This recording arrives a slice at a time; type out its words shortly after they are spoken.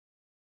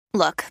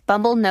Look,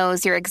 Bumble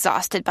knows you're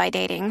exhausted by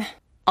dating.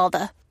 All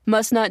the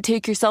must not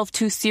take yourself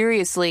too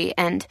seriously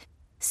and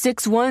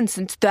 6'1"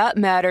 since that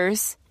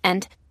matters.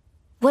 And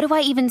what do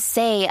I even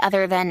say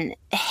other than,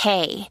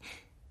 hey?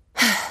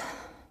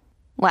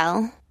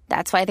 Well,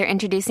 that's why they're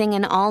introducing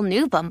an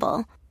all-new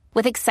Bumble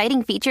with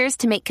exciting features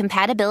to make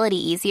compatibility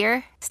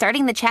easier,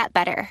 starting the chat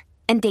better,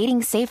 and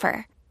dating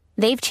safer.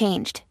 They've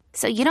changed,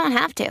 so you don't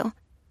have to.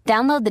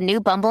 Download the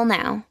new Bumble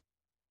now.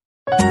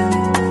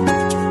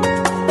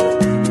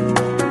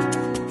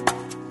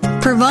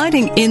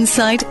 Providing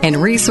insight and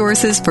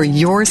resources for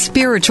your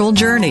spiritual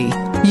journey.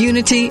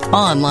 Unity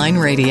Online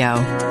Radio.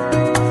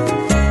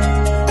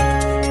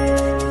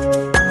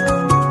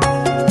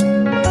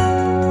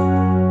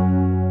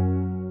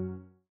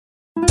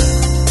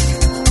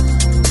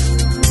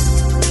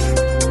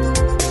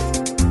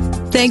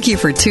 Thank you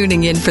for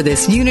tuning in for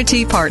this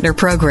Unity Partner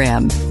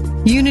Program.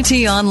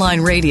 Unity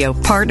Online Radio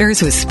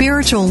partners with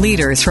spiritual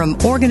leaders from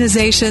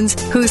organizations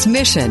whose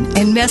mission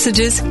and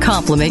messages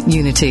complement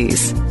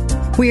Unity's.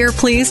 We are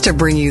pleased to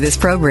bring you this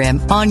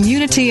program on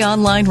Unity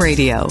Online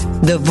Radio,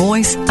 the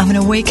voice of an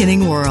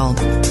awakening world.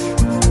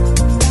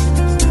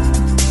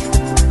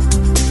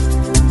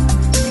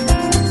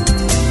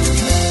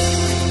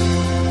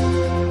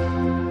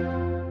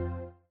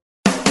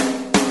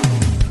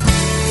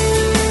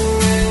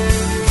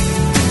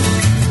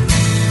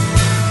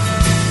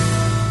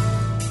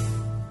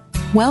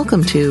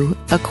 Welcome to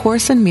A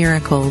Course in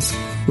Miracles,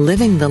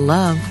 Living the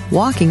Love,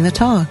 Walking the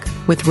Talk,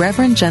 with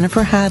Reverend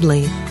Jennifer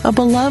Hadley, a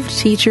beloved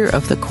teacher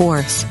of the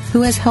Course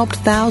who has helped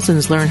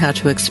thousands learn how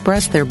to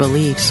express their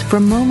beliefs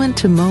from moment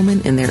to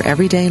moment in their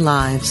everyday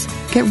lives.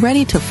 Get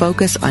ready to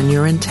focus on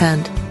your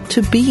intent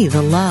to be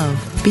the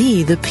love,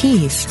 be the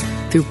peace,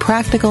 through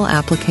practical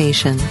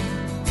application.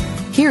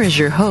 Here is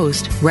your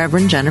host,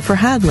 Reverend Jennifer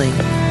Hadley.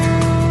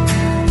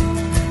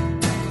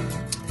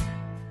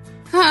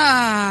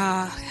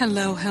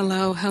 Hello,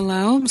 hello,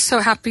 hello. I'm so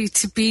happy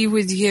to be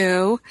with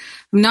you.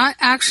 I'm not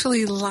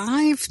actually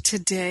live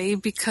today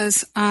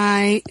because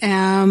I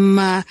am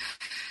at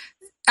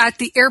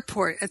the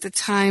airport at the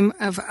time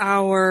of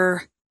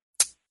our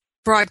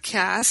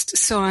broadcast,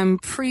 so I'm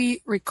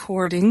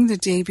pre-recording the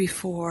day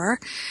before.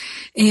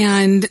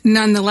 And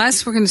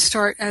nonetheless, we're going to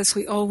start, as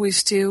we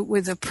always do,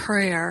 with a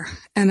prayer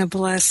and a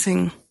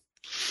blessing.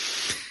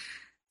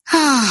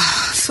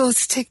 So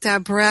let's take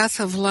that breath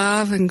of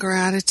love and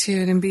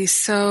gratitude and be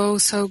so,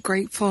 so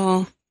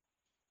grateful.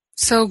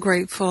 So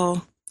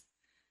grateful.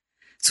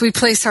 So we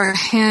place our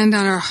hand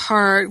on our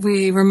heart.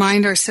 We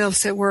remind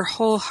ourselves that we're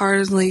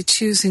wholeheartedly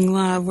choosing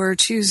love. We're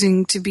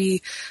choosing to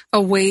be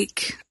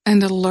awake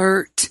and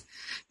alert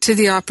to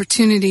the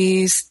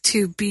opportunities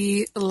to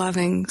be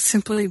loving,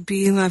 simply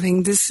be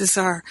loving. This is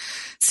our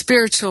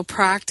spiritual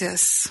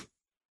practice,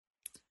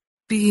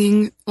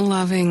 being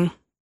loving.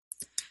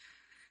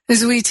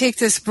 As we take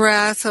this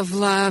breath of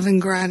love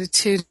and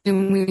gratitude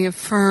and we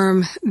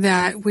affirm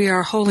that we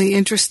are wholly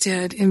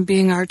interested in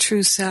being our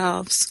true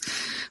selves,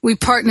 we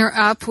partner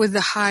up with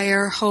the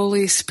higher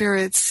Holy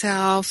Spirit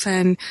self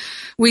and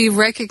we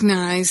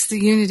recognize the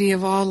unity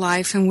of all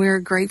life, and we're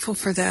grateful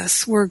for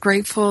this. We're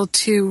grateful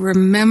to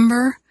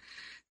remember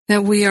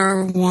that we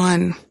are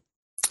one.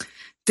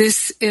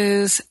 This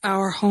is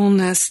our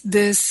wholeness.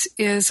 This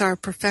is our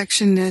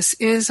perfection. This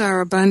is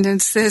our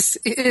abundance. This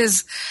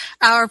is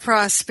our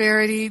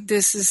prosperity.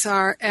 This is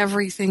our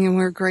everything, and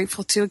we're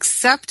grateful to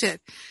accept it,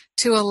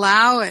 to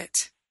allow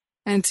it,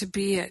 and to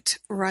be it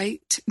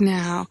right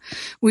now.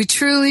 We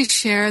truly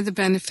share the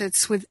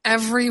benefits with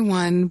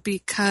everyone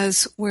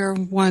because we're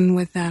one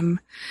with them.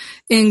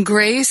 In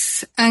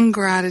grace and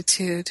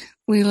gratitude,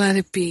 we let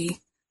it be,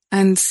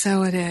 and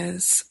so it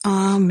is.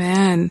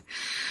 Amen.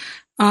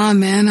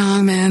 Amen,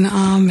 amen,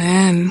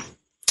 amen.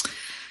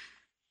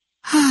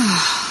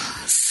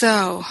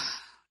 So,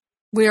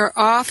 we are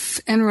off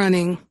and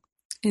running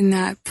in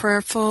that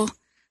prayerful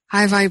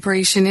high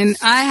vibration. And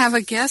I have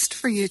a guest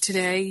for you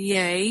today.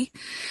 Yay.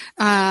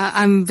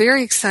 I'm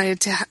very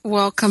excited to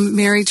welcome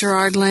Mary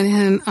Gerard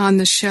Lenihan on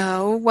the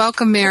show.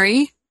 Welcome,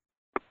 Mary.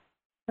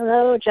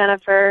 Hello,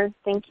 Jennifer.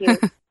 Thank you.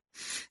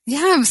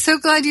 Yeah, I'm so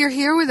glad you're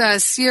here with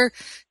us. You're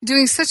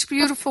doing such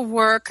beautiful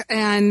work,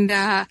 and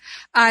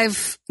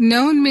I've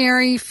known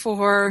Mary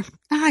for,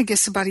 I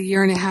guess, about a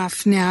year and a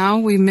half now.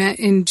 We met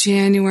in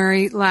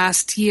January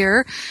last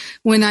year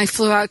when I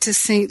flew out to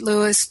St.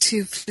 Louis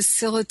to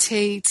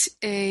facilitate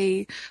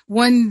a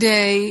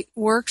one-day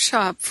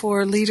workshop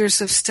for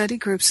leaders of study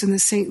groups in the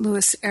St.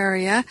 Louis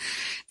area,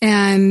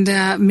 and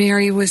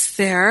Mary was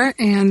there,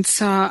 and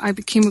so I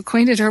became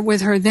acquainted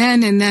with her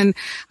then, and then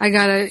I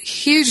got a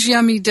huge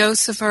yummy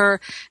dose of her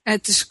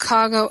at the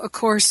Chicago A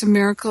Course in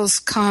Miracles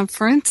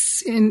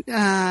conference in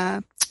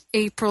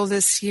April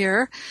this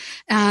year,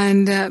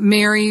 and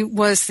Mary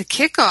was the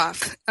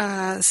kickoff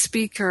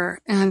speaker,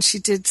 and she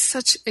did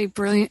such a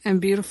brilliant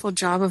and beautiful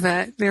job of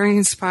it, very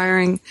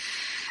inspiring.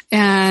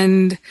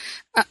 And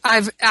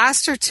I've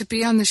asked her to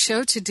be on the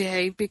show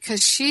today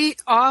because she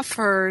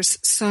offers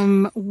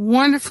some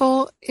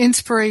wonderful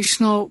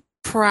inspirational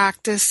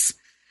practice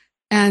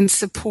and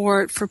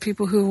support for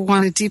people who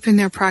want to deepen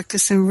their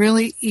practice in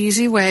really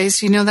easy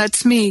ways. You know,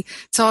 that's me.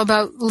 It's all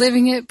about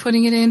living it,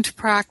 putting it into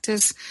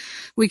practice.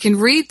 We can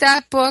read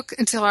that book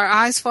until our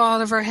eyes fall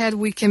out of our head.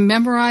 We can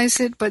memorize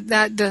it, but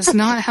that does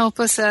not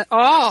help us at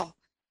all.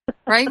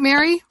 Right,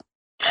 Mary?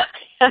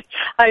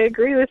 I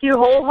agree with you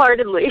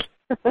wholeheartedly.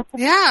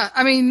 Yeah,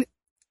 I mean,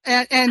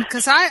 and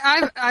because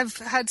I've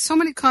had so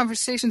many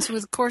conversations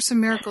with Course in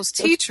Miracles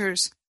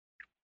teachers,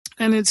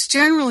 and it's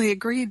generally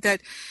agreed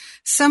that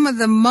some of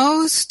the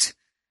most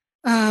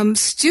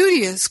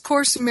studious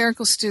Course in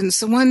Miracles students,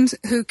 the ones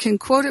who can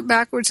quote it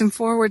backwards and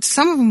forwards,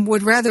 some of them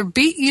would rather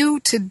beat you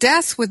to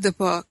death with the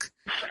book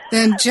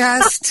than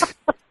just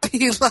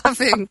be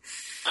loving.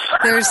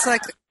 There's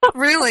like,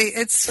 really,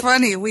 it's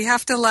funny. We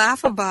have to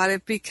laugh about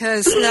it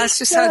because that's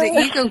just how the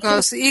ego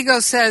goes. The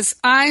ego says,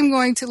 I'm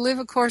going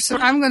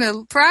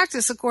to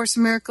practice A Course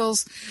in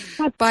Miracles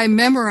by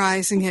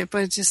memorizing it,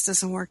 but it just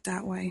doesn't work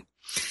that way.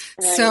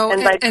 Right. So,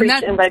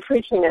 by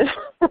preaching it.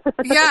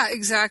 Yeah,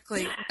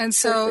 exactly. And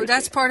so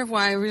that's part of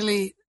why I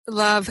really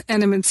love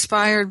and am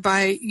inspired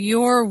by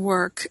your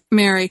work,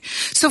 Mary.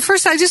 So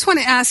first, I just want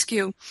to ask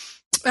you,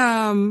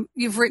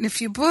 you've written a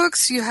few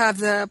books. You have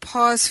the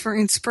Pause for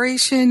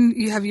Inspiration.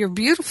 You have your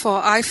beautiful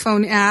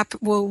iPhone app.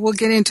 We'll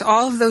get into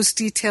all of those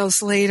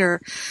details later.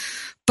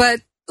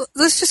 But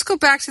let's just go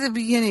back to the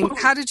beginning.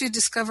 How did you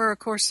discover A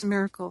Course in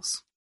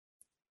Miracles?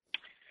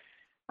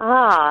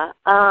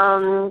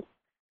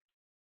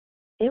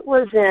 It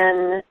was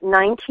in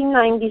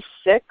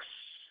 1996,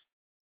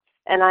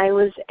 and I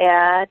was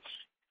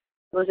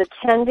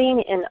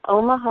attending in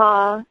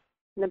Omaha,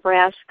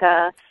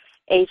 Nebraska,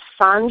 a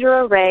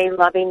Sandra Ray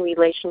Loving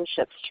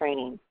Relationships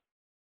training.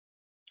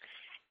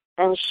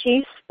 And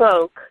she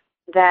spoke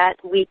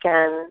that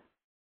weekend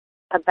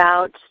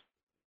about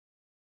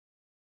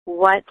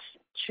what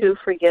true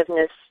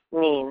forgiveness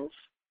means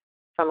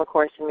from A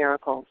Course in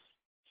Miracles.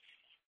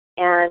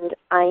 And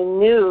I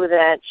knew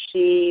that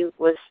she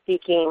was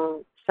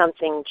speaking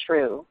something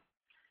true.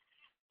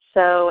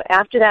 So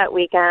after that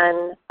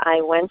weekend,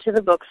 I went to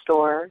the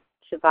bookstore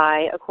to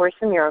buy A Course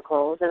in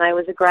Miracles, and I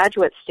was a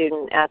graduate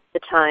student at the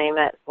time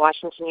at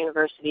Washington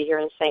University here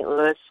in St.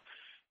 Louis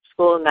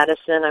School of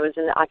Medicine. I was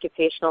in the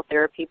occupational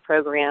therapy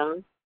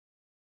program,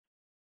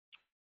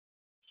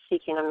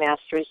 seeking a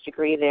master's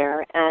degree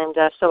there, and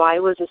so I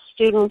was a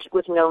student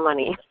with no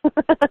money.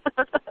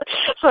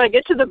 So I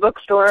get to the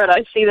bookstore, and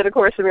I see that A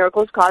Course in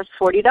Miracles costs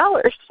 $40.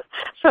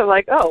 So I'm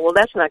like, oh, well,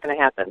 that's not going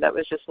to happen. That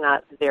was just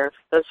not there.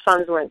 Those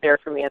funds weren't there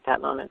for me at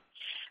that moment.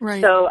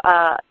 Right. So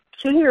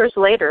 2 years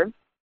later,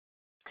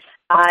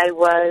 I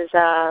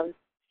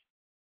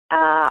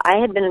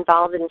had been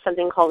involved in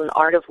something called an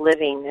Art of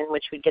Living, in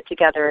which we'd get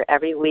together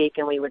every week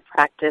and we would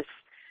practice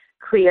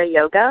Kriya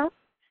Yoga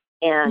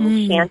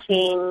and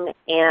chanting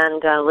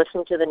and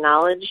listen to the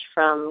knowledge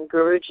from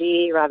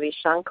Guruji Ravi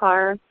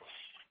Shankar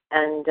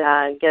and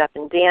get up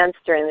and dance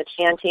during the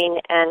chanting.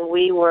 And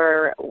we'd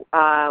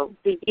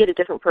be at a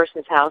different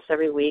person's house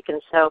every week. And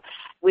so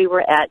we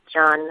were at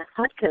John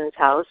Hutkin's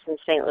house in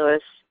St.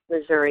 Louis,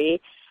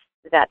 Missouri,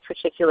 that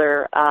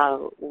particular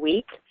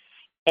week.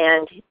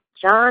 And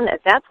John,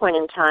 at that point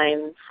in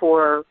time,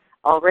 for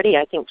already,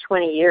 I think,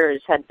 20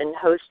 years, had been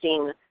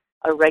hosting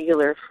a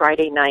regular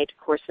Friday night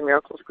Course in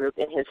Miracles group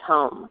in his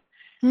home.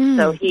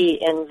 So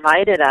he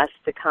invited us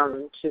to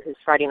come to his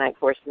Friday night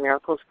Course in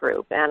Miracles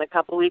group. And a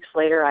couple weeks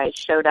later, I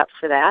showed up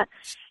for that.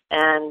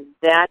 And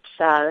that,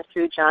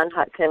 through John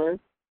Hutkin,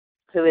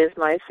 who is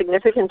my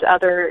significant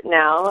other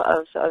now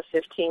of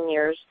 15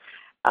 years,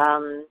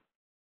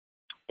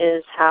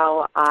 is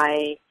how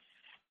I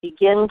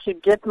begin to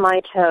dip my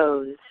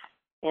toes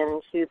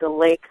into the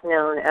lake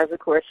known as A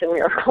Course in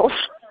Miracles,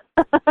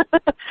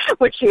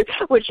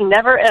 which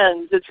never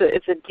ends.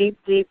 It's a deep,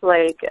 deep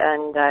lake,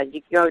 and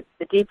you go,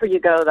 the deeper you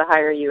go, the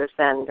higher you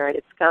ascend. Right?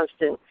 It's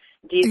constant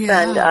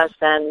descend,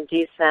 ascend,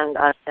 descend,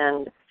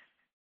 ascend,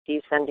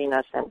 descending,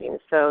 ascending.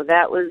 So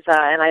that was,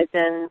 and I've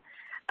been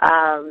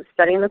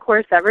studying the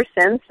Course ever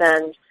since,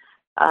 and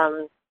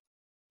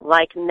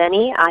like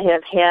many, I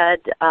have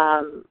had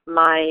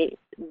my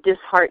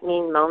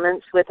disheartening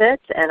moments with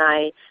it, and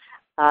I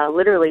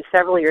literally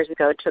several years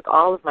ago took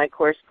all of my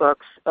course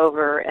books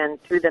over and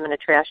threw them in a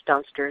trash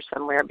dumpster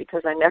somewhere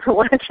because I never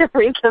wanted to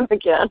read them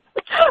again.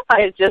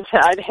 I'd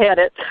had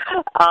it.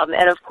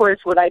 And of course,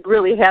 what I'd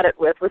really had it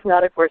with was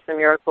not A Course in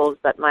Miracles,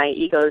 but my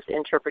ego's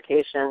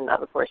interpretation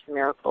of A Course in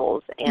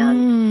Miracles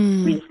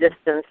and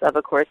resistance of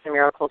A Course in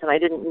Miracles. And I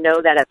didn't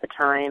know that at the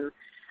time.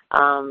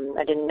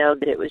 I didn't know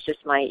that it was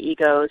just my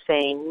ego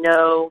saying,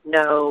 no,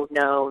 no,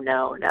 no,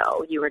 no,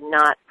 no. You are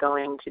not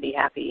going to be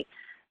happy.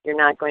 You're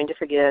not going to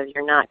forgive.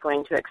 You're not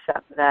going to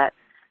accept that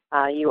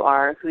you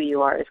are who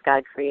you are as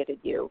God created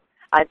you.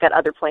 I've got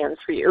other plans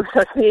for you.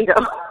 That's the ego.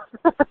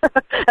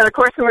 And A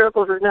Course in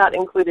Miracles is not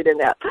included in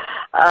that.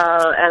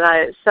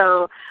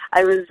 So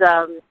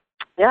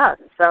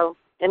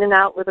in and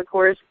out with A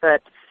Course,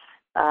 but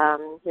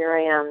here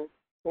I am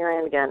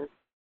again.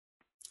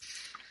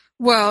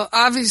 Well,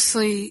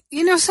 obviously,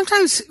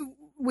 sometimes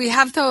we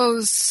have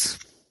those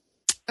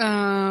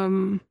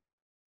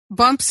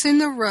bumps in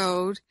the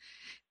road,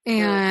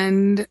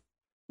 and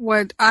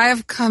what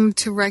I've come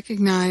to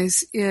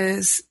recognize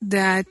is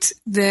that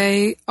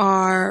they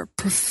are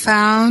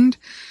profound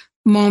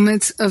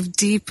moments of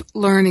deep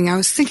learning. I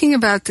was thinking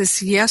about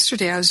this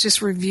yesterday. I was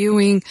just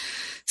reviewing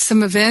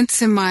some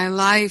events in my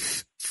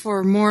life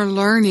for more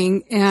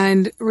learning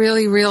and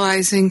really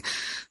realizing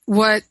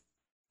what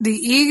the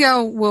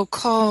ego will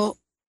call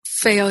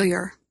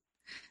failure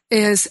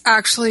is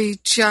actually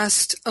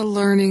just a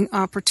learning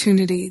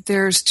opportunity.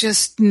 There's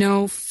just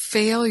no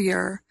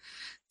failure.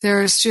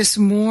 There's just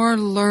more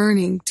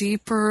learning,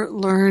 deeper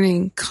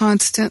learning,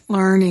 constant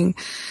learning.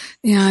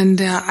 And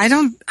I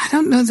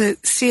don't know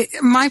that, see,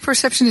 my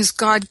perception is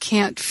God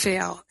can't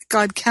fail.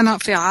 God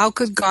cannot fail. How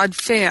could God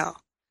fail?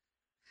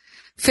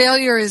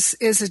 Failure is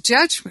a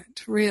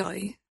judgment,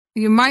 really.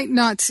 You might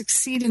not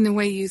succeed in the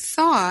way you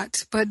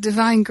thought, but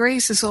divine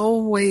grace is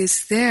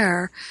always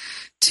there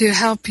to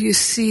help you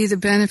see the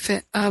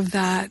benefit of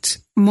that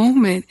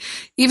moment.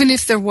 Even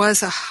if there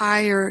was a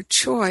higher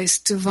choice,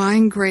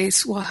 divine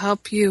grace will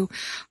help you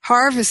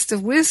harvest the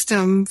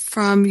wisdom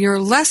from your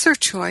lesser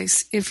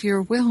choice if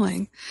you're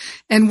willing.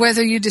 And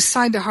whether you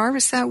decide to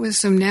harvest that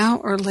wisdom now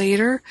or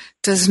later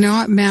does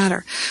not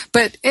matter.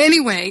 But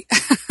anyway,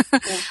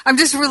 I'm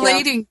just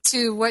relating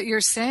to what you're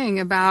saying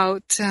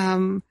about,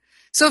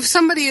 so if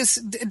somebody has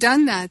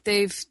done that,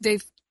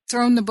 they've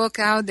thrown the book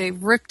out,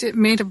 they've ripped it,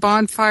 made a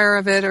bonfire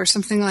of it or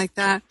something like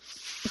that,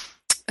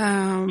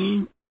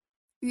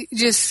 you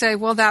just say,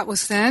 well, that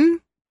was then,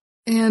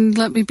 and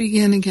let me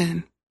begin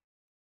again.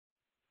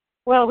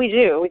 Well, we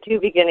do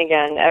begin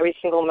again every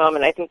single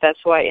moment. I think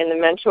that's why in the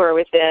Mentor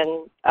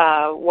Within,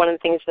 one of the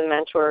things the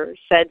mentor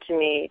said to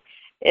me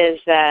is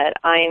that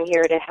I am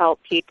here to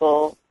help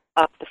people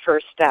up the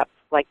first step,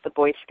 like the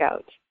Boy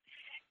Scouts.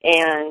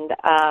 And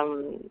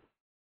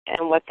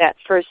what that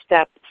first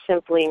step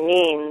simply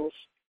means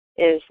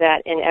is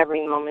that in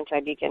every moment I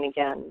begin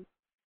again.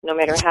 No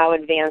matter how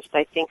advanced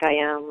I think I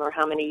am or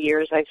how many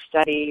years I've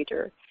studied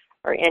or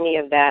any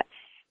of that,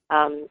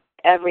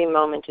 every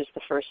moment is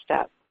the first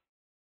step.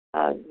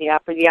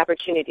 The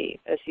opportunity,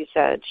 as you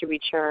said, to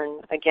return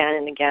again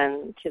and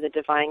again to the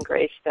divine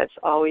grace that's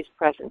always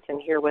present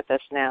and here with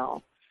us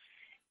now.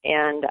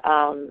 And,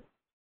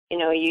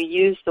 you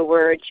use the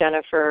word,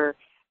 Jennifer,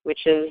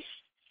 which is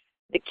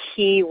the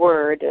key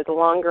word. The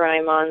longer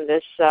I'm on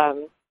this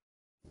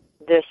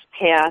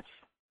path,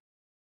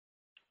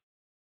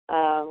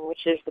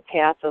 which is the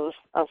path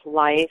of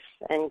life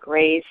and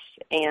grace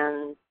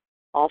and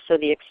also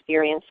the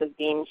experience of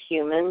being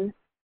human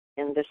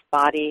in this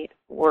body,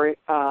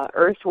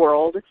 earth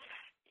world,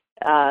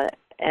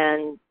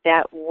 and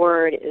that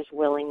word is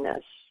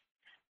willingness.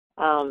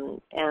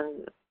 And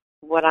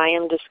what I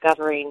am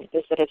discovering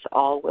is that it's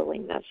all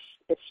willingness.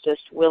 It's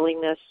just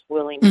willingness,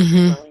 willingness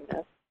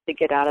to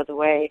get out of the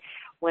way.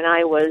 When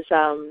I was,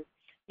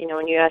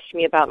 when you asked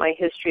me about my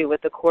history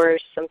with the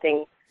Course,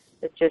 something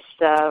that just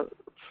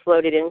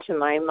floated into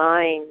my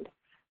mind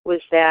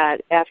was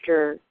that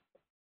after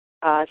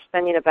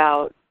spending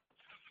about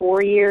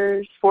 4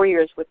 years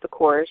with the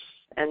Course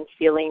and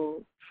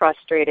feeling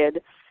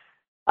frustrated,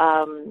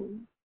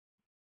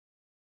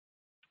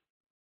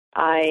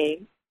 I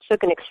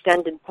took an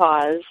extended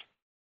pause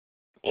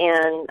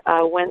and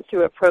went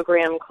through a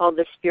program called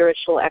the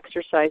Spiritual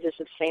Exercises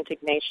of St.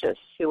 Ignatius,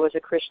 who was a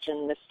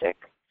Christian mystic.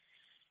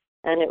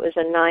 And it was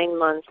a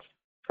 9-month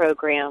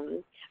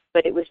program,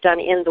 but it was done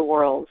in the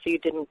world, so you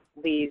didn't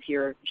leave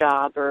your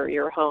job or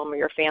your home or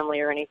your family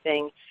or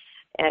anything,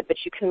 but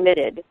you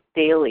committed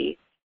daily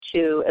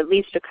to at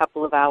least a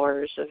couple of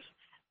hours of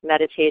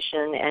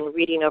meditation and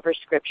reading over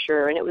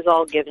Scripture, and it was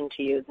all given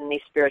to you in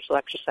these spiritual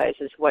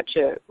exercises, what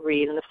to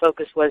read, and the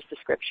focus was the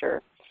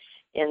Scripture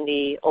in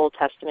the Old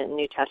Testament and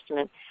New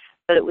Testament.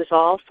 But it was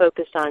all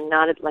focused on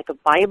not like a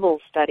Bible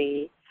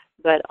study,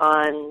 but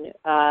on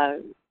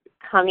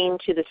coming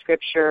to the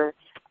Scripture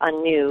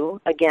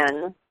anew,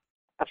 again,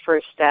 a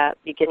first step,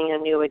 beginning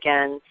anew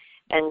again,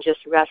 and just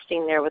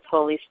resting there with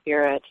Holy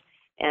Spirit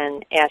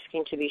and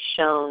asking to be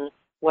shown,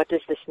 what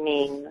does this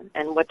mean?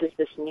 And what does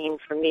this mean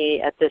for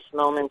me at this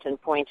moment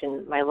and point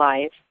in my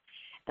life?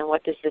 And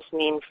what does this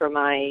mean for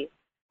my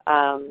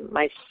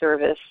my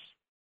service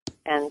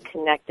and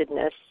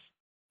connectedness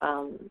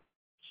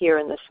here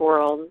in this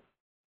world?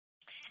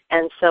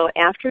 And so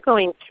after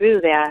going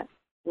through that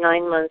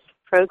 9-month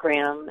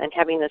program and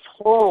having this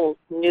whole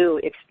new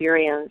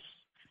experience,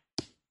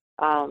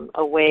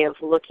 a way of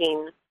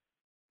looking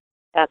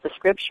at the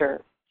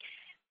Scripture,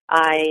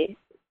 I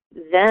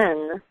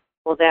then,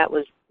 that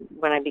was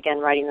when I began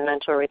writing The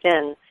Mentor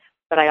Within,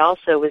 but I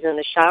also was in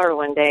the shower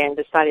one day and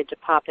decided to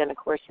pop in a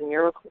Course in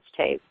Miracles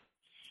tape.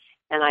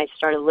 And I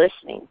started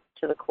listening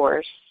to the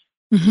Course,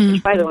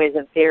 which, by the way, is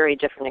a very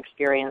different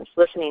experience.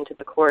 Listening to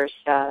the Course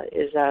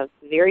is a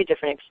very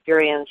different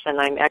experience, and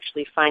I'm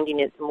actually finding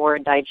it more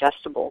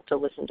digestible to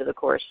listen to the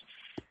Course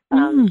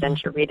than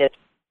to read it.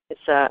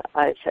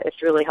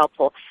 It's really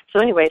helpful. So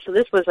anyway, so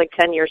this was like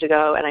 10 years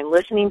ago, and I'm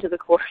listening to the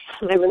Course,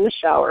 and I'm in the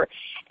shower,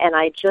 and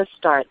I just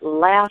start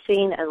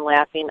laughing and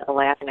laughing and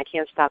laughing. I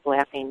can't stop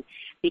laughing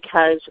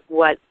because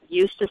what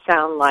used to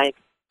sound like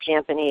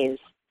Japanese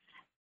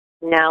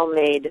now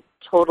made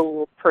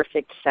total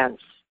perfect sense.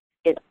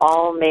 It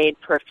all made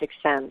perfect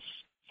sense.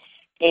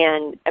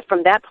 And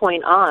from that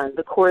point on,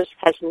 the Course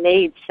has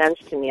made sense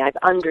to me. I've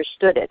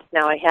understood it.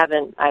 Now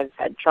I've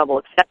had trouble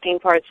accepting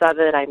parts of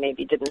it. I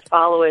maybe didn't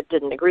follow it,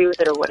 didn't agree with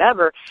it or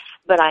whatever,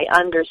 but I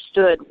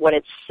understood what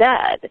it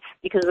said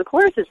because the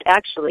Course is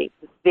actually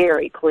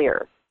very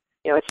clear.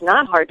 It's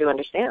not hard to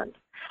understand.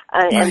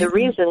 And the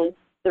reason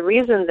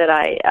that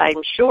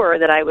I'm sure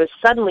that I was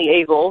suddenly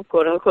able,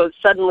 quote unquote,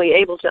 suddenly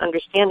able to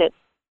understand it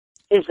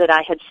is that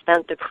I had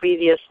spent the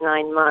previous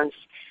 9 months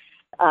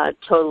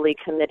totally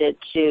committed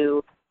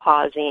to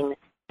pausing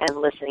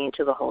and listening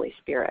to the Holy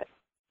Spirit.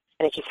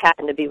 And it just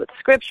happened to be with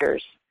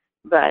scriptures,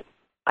 but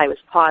I was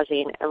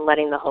pausing and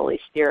letting the Holy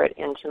Spirit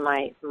into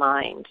my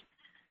mind.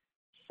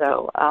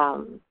 But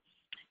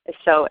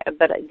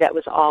that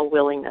was all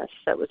willingness.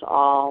 That was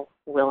all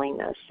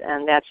willingness.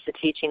 And that's the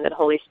teaching that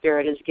Holy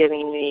Spirit is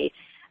giving me,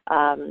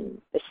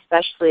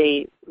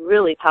 especially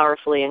really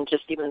powerfully, and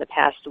just even the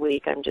past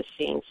week I'm just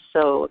seeing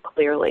so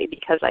clearly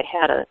because I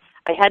had an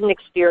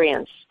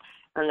experience.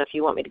 I don't know if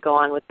you want me to go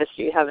on with this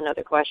or you have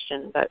another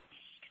question, but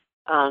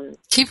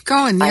keep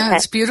going. Yeah,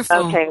 it's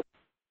beautiful.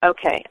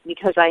 Okay.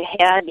 Because I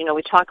had,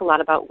 we talk a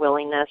lot about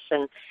willingness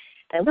and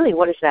really,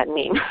 what does that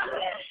mean?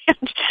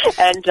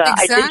 and exactly.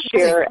 I did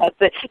share what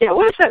does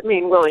that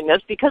mean,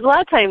 willingness? Because a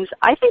lot of times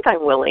I think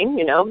I'm willing,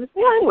 I'm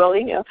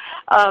willing,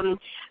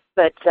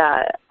 But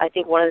I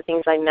think one of the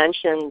things I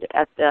mentioned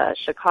at the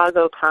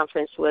Chicago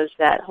conference was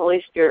that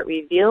Holy Spirit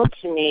revealed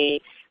to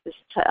me,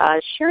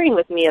 was sharing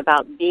with me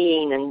about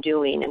being and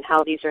doing and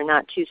how these are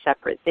not two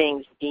separate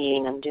things,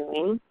 being and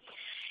doing.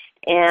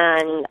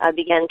 And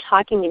began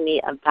talking to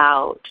me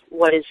about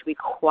what is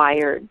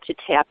required to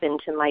tap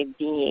into my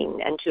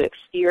being and to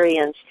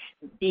experience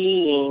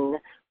being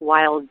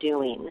while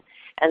doing.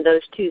 And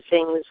those two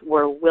things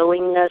were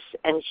willingness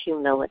and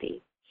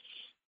humility.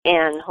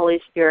 And Holy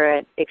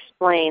Spirit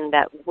explained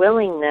that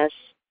willingness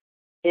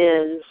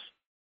is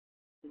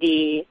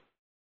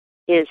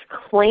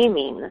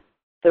claiming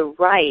the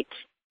right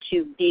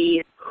to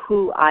be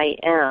who I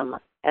am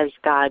as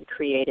God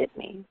created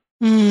me.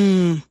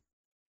 Mm.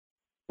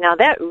 Now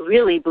that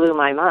really blew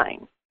my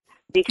mind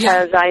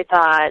because I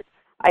thought,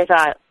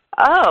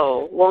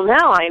 oh, well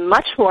now I'm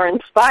much more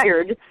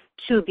inspired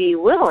to be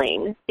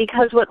willing,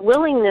 because what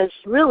willingness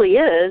really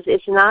is,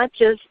 it's not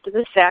just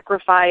the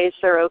sacrifice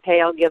or,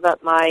 okay, I'll give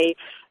up my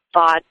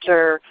thought,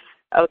 or,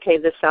 okay,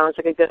 this sounds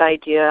like a good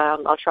idea,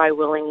 I'll try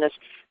willingness.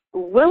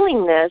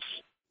 Willingness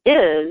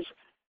is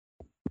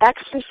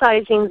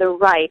exercising the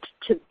right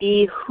to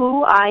be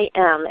who I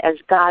am as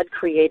God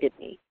created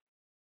me.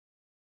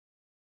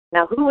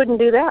 Now, who wouldn't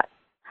do that?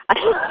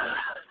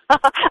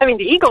 I mean,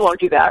 the ego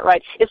won't do that,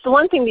 right? It's the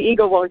one thing the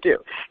ego won't do.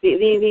 The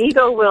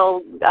ego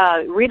will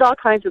read all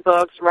kinds of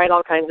books, write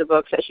all kinds of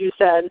books, as you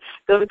said,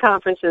 go to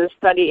conferences,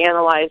 study,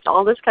 analyze,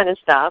 all this kind of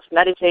stuff,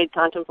 meditate,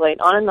 contemplate,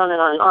 on and on and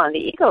on and on. The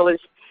ego is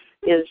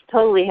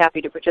totally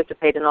happy to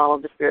participate in all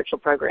of the spiritual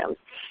programs,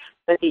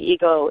 but the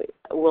ego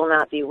will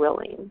not be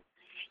willing.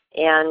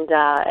 And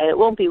it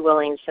won't be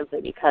willing simply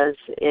because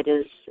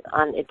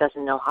it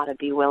doesn't know how to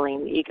be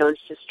willing. The ego is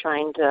just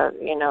trying to,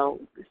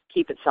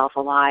 keep itself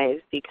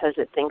alive because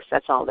it thinks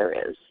that's all there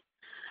is.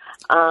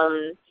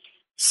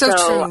 So true.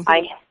 So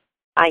I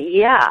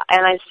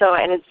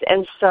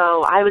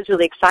was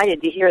really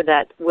excited to hear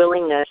that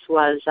willingness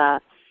was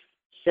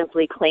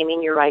simply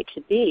claiming your right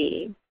to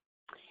be,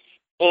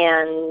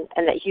 and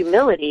that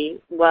humility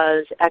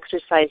was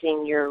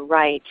exercising your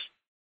right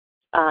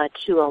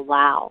to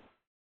allow.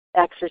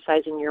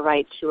 Exercising your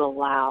right to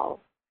allow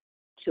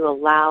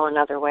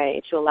another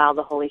way, to allow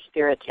the Holy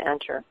Spirit to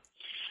enter.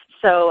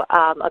 So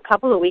a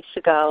couple of weeks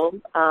ago,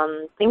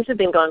 things have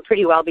been going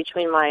pretty well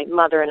between my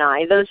mother and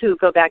I. Those who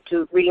go back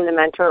to reading The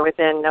Mentor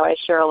Within know I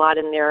share a lot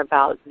in there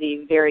about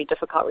the very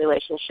difficult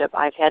relationship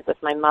I've had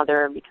with my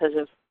mother because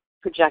of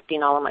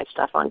projecting all of my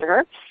stuff onto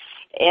her.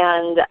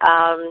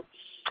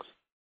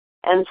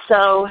 And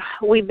so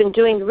we've been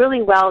doing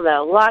really well,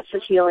 though. Lots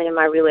of healing in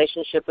my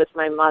relationship with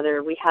my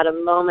mother. We had a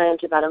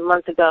moment about a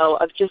month ago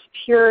of just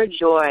pure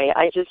joy.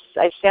 I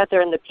sat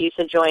there in the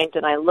pizza joint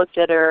and I looked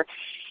at her,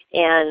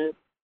 and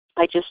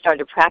I just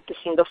started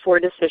practicing the 4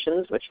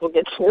 decisions, which we'll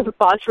get to, the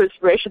pause for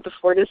inspiration, the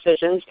 4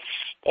 decisions.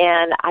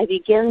 And I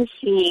began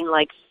seeing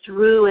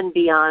through and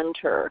beyond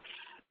her,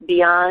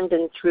 beyond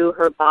and through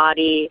her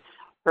body,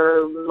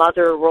 her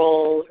mother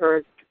role,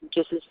 her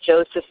just as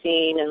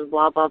Josephine and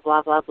blah, blah,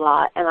 blah, blah,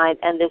 blah.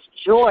 And this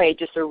joy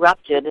just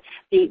erupted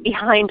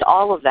behind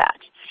all of that.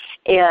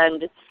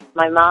 And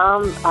my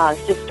mom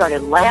just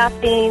started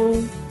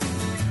laughing,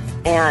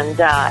 and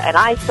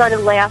I started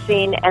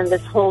laughing, and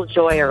this whole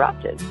joy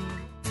erupted.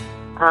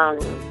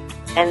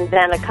 And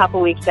then a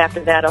couple weeks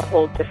after that, a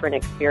whole different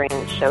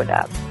experience showed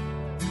up.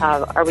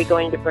 Are we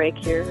going to break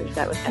here? Is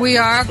that what we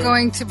are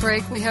going to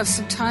break. We have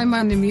some time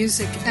on the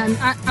music, and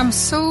I'm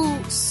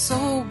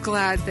so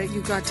glad that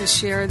you got to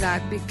share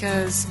that,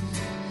 because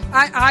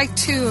I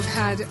too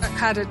have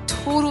had a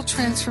total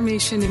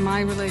transformation in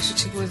my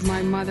relationship with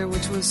my mother,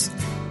 which was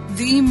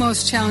the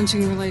most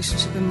challenging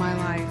relationship in my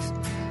life.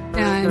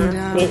 And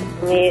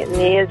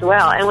me as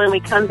well. And when we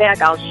come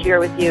back, I'll share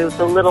with you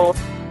the little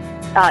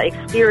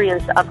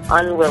experience of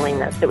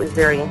unwillingness. It was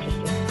very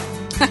interesting.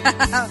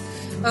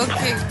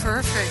 Okay,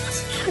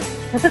 perfect.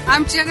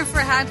 I'm Jennifer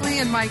Hadley,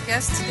 and my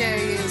guest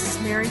today is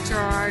Mary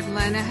Gerard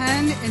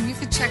Lenihan, and you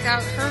can check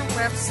out her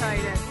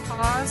website at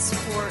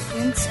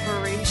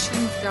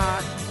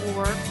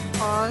pauseforiinspiration.org,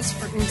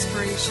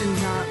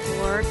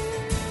 pauseforiinspiration.org.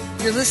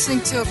 You're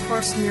listening to A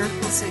Course in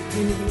Miracles at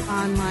Unity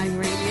Online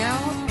Radio,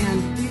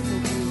 and we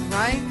will be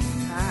right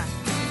back.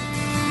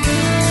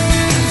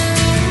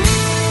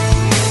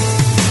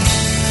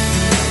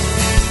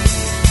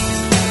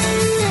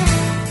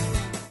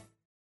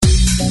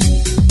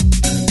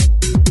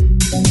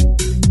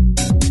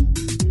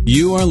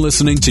 You are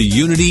listening to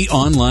Unity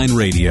Online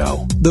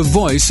Radio, the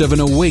voice of an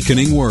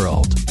awakening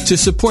world. To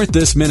support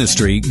this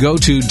ministry, go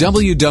to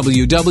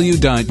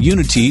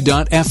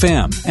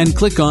www.unity.fm and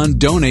click on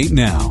Donate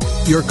Now.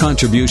 Your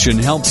contribution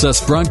helps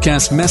us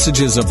broadcast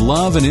messages of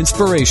love and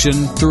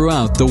inspiration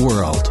throughout the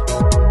world.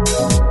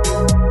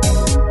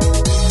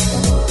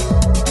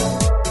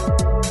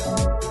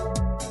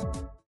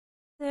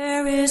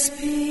 There is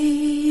peace.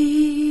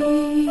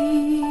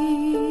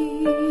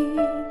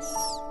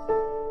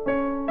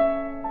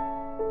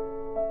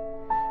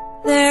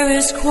 There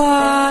is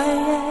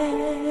quiet.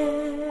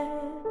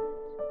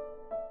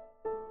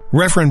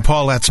 Reverend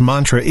Paulette's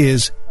mantra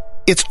is,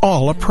 "It's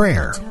all a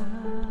prayer."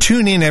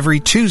 Tune in every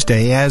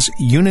Tuesday as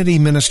Unity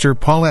Minister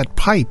Paulette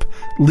Pipe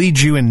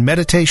leads you in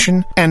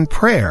meditation and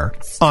prayer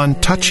on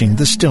Touching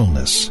the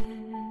Stillness.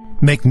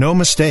 Make no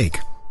mistake,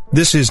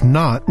 this is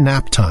not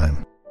nap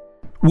time.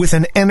 With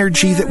an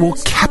energy that will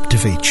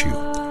captivate you,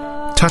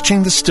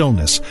 Touching the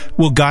Stillness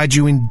will guide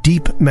you in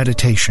deep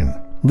meditation,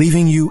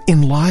 leaving you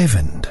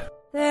enlivened.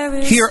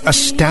 Hear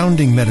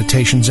astounding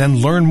meditations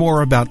and learn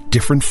more about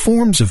different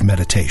forms of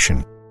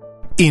meditation.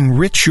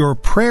 Enrich your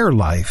prayer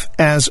life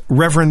as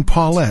Reverend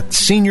Paulette,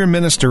 Senior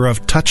Minister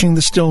of Touching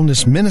the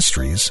Stillness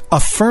Ministries,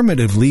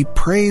 affirmatively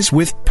prays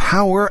with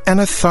power and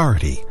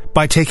authority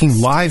by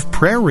taking live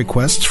prayer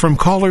requests from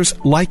callers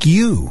like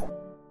you.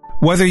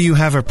 Whether you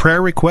have a prayer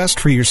request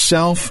for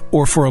yourself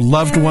or for a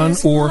loved one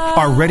or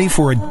are ready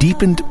for a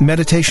deepened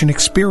meditation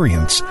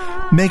experience,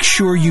 make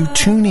sure you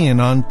tune in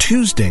on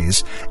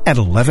Tuesdays at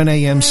 11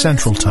 a.m.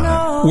 Central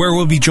Time, where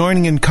we'll be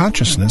joining in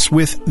consciousness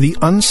with the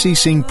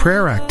unceasing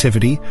prayer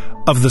activity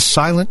of the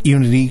Silent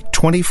Unity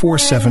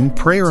 24/7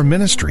 prayer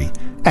ministry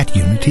at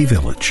Unity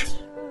Village.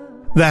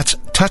 That's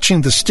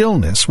Touching the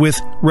Stillness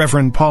with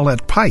Reverend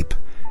Paulette Pipe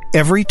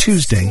every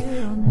Tuesday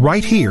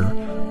right here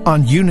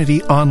on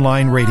Unity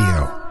Online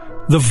Radio,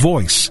 the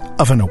voice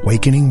of an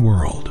awakening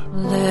world.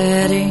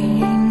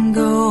 Letting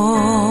go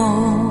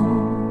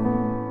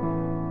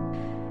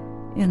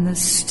in the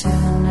stillness.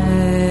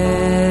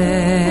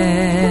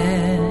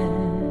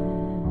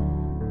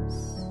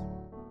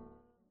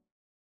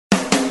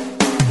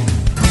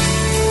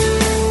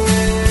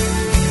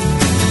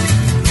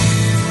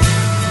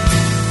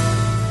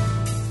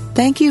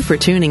 Thank you for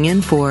tuning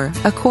in for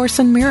A Course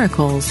in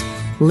Miracles,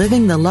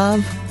 Living the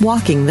Love,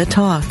 Walking the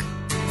Talk.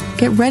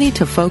 Get ready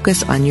to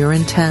focus on your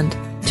intent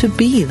to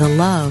be the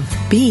love,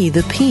 be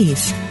the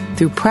peace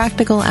through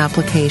practical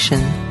application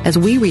as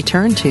we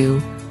return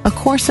to A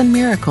Course in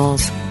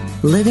Miracles,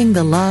 Living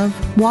the Love,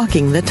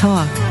 Walking the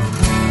Talk.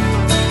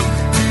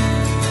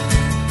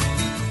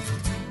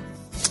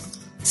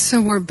 So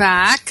we're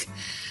back.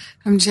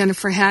 I'm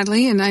Jennifer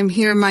Hadley, and I'm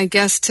here. My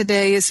guest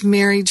today is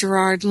Mary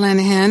Gerard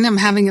Lenihan. I'm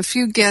having a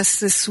few guests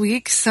this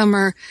week. Some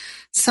are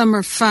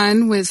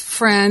fun with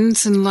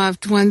friends and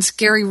loved ones.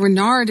 Gary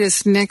Renard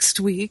is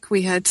next week.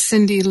 We had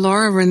Cindy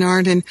Laura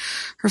Renard and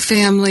her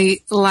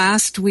family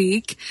last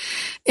week.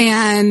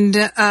 And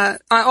I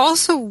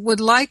also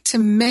would like to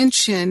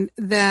mention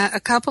that a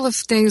couple of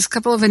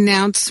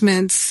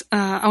announcements.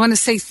 I want to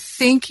say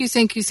thank you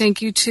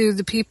to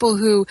the people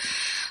who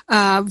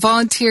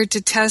volunteered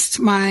to test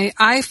my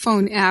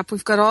iPhone app.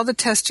 We've got all the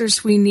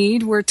testers we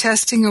need. We're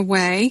testing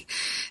away.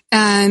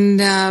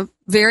 And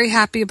very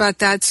happy about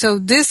that. So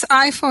this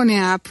iPhone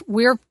app,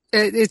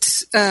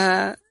 it's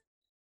A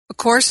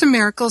Course in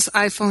Miracles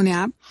iPhone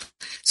app.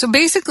 So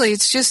basically,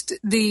 it's just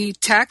the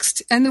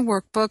text and the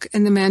workbook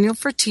and the manual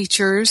for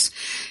teachers.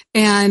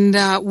 And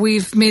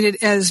we've made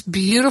it as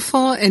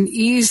beautiful and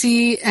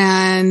easy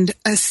and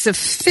as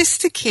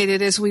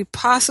sophisticated as we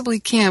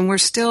possibly can. We're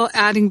still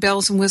adding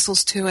bells and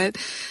whistles to it,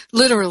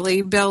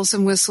 literally bells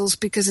and whistles,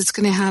 because it's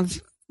going to have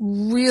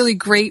really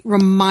great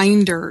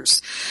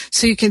reminders.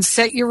 So you can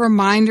set your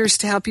reminders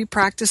to help you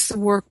practice the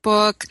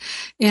workbook,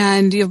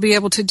 and you'll be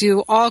able to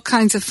do all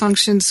kinds of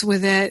functions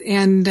with it.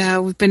 And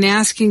we've been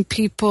asking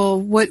people,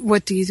 what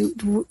would you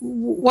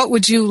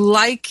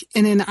like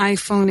in an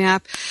iPhone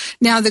app?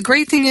 Now, the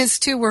great thing is,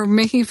 too, we're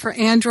making it for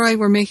Android,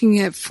 we're making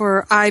it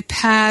for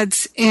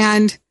iPads,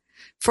 and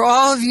for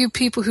all of you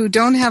people who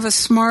don't have a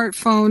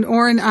smartphone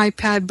or an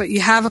iPad, but you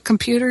have a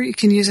computer, you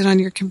can use it on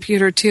your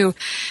computer too.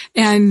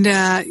 And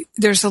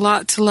there's a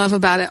lot to love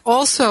about it.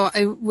 Also,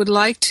 I would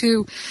like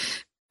to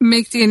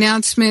make the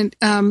announcement,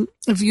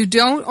 if you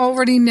don't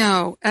already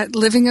know, at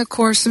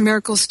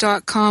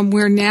livingacourseofmiracles.com,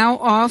 we're now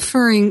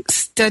offering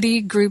study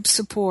group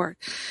support.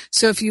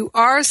 So if you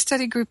are a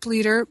study group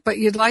leader, but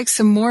you'd like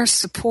some more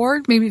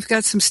support, maybe you've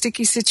got some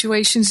sticky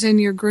situations in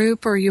your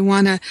group, or you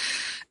want to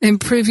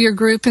improve your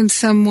group in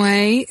some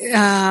way,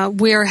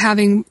 we are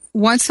having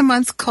once a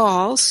month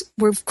calls.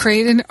 We've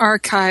created an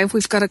archive.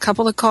 We've got a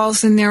couple of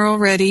calls in there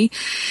already.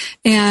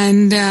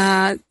 And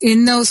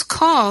in those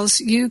calls,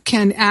 you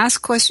can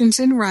ask questions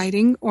in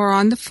writing or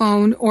on the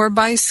phone or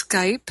by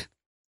Skype.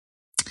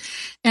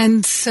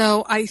 And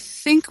so I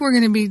think we're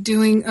going to be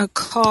doing a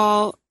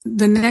call,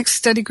 the next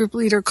study group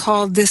leader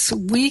call this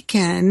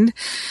weekend.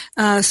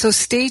 So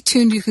stay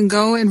tuned. You can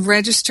go and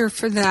register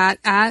for that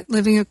at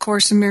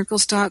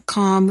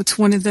livingacourseofmiracles.com. It's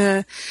one of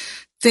the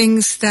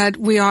things that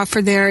we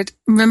offer there.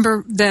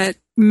 Remember that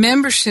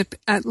membership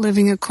at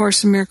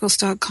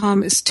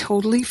livingacourseofmiracles.com is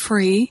totally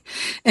free,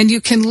 and you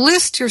can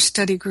list your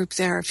study group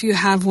there if you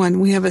have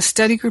one. We have a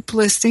study group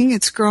listing.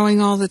 It's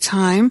growing all the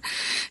time,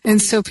 and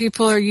so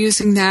people are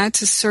using that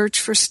to search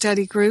for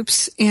study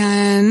groups.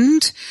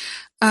 And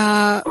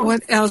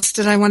what else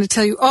did I want to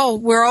tell you? Oh,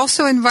 we're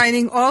also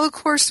inviting all the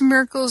Course in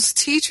Miracles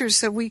teachers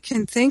that we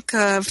can think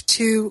of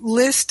to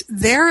list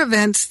their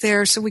events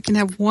there, so we can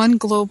have one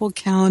global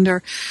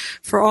calendar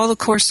for all the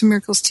Course in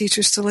Miracles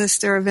teachers to list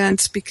their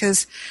events,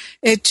 because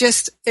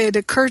it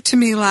occurred to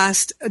me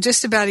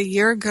just about a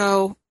year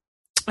ago.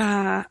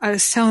 I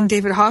was telling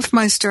David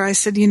Hoffmeister, I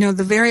said,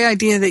 the very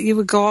idea that you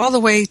would go all the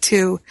way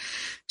to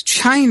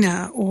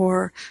China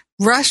or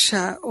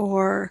Russia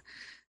or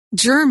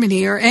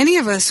Germany, or any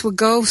of us would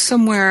go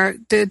somewhere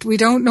that we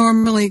don't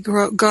normally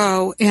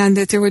go, and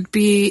that there would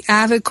be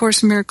avid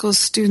Course in Miracles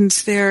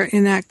students there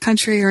in that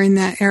country or in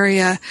that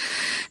area,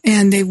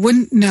 and they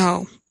wouldn't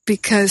know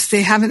because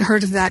they haven't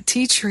heard of that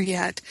teacher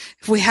yet.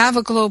 If we have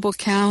a global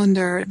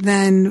calendar,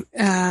 then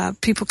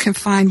people can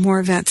find more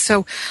events.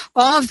 So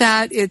all of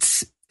that,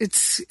 it's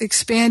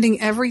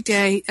expanding every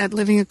day at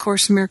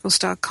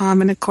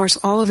livingacourseofmiracles.com, and of course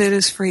all of it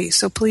is free.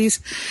 So please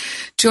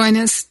join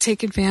us,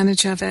 take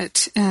advantage of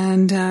it,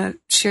 and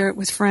share it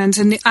with friends.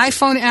 And the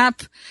iPhone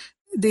app,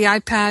 the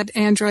iPad,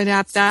 Android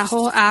app, that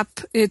whole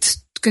app,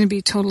 it's going to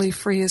be totally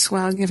free as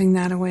well, giving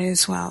that away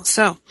as well.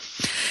 So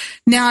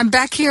now I'm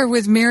back here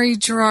with Mary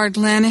Gerard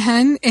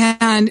Lanahan.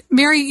 And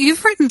Mary,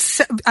 you've written,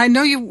 I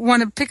know you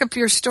want to pick up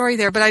your story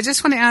there, but I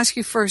just want to ask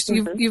you first,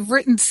 you've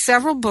written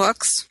several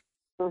books.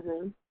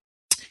 Mm-hmm.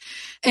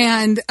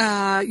 And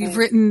you've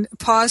written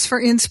Pause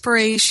for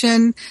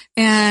Inspiration,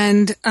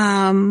 and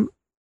I'm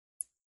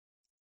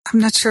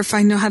not sure if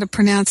I know how to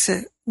pronounce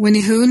it.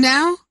 Winnie Who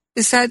Now?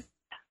 Is that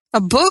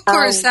a book,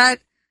 or is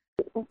that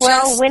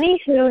Well,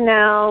 Winnie Who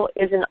Now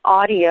is an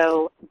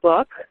audio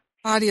book.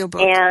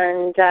 Audiobook.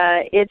 And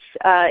it's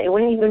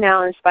Winnie Who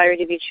Now, Inspired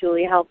to Be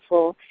Truly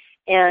Helpful.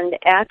 And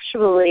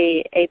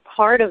actually, a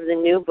part of the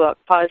new book,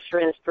 Pause for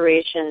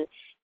Inspiration,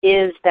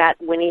 is that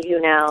Winnie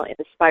Who Now,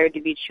 Inspired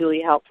to Be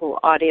Truly Helpful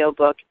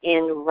audiobook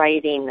in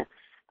writing,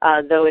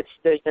 though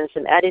there's been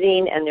some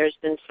editing and there's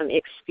been some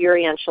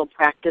experiential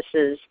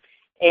practices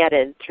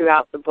added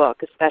throughout the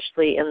book,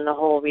 especially in the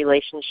whole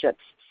relationships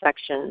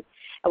section.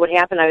 And what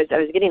happened, I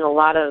was getting a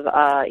lot of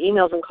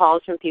emails and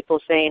calls from people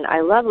saying,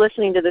 I love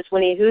listening to this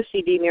Winnie Who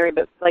CD, Mary,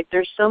 but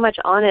there's so much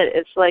on it.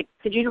 It's like,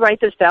 could you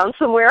write this down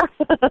somewhere?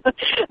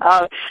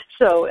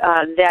 So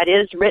that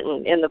is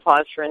written in the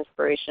Pause for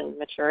Inspiration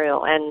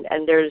material.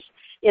 And there's,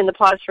 in the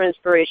Pause for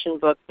Inspiration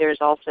book, there's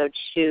also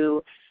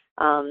 2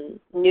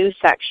 new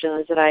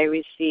sections that I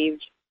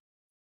received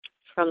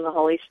from the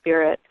Holy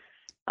Spirit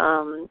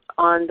on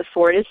the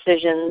 4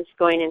 decisions,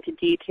 going into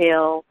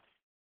detail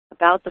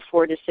about the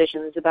 4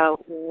 decisions,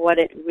 about what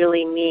it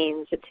really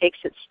means. It takes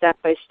it step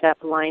by step,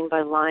 line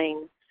by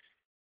line.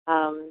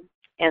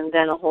 And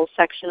then a whole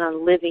section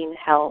on living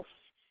health,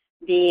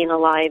 being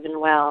alive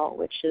and well,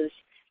 which is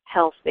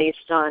health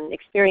based on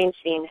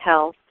experiencing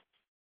health,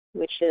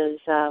 which is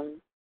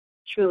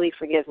truly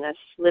forgiveness.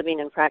 Living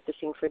and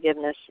practicing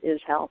forgiveness is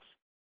health.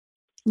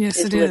 Yes,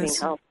 it living is.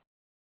 Health.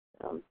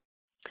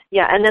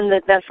 Yeah, and then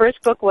the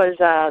first book was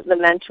The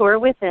Mentor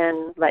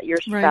Within, Let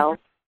Yourself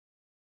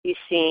Be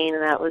Seen,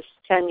 and that was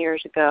 10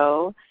 years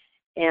ago.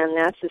 And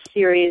that's a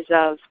series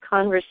of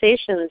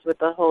conversations with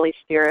the Holy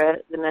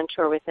Spirit, the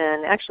Mentor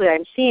Within. Actually,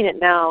 I'm seeing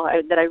it now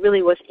that I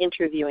really was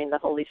interviewing the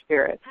Holy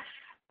Spirit.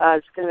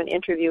 It's kind of an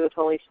interview with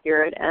Holy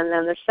Spirit. And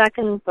then the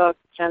second book,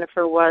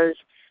 Jennifer, was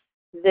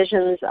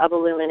Visions of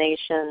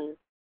Illumination,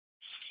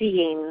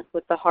 Seeing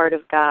with the Heart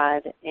of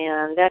God.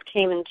 And that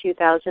came in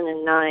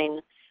 2009.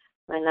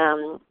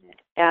 And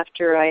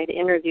after I had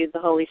interviewed the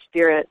Holy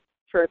Spirit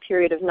for a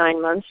period of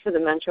 9 months for the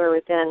Mentor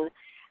Within,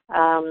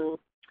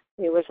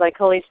 it was like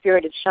Holy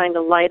Spirit had shined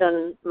a light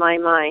on my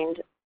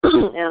mind,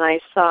 and I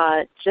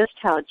saw just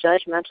how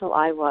judgmental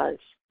I was.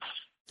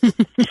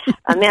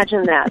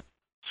 Imagine that.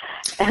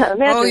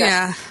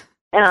 Yeah.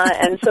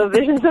 And so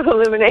Visions of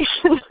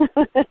Illumination,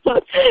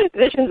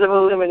 Visions of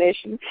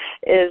Illumination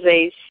is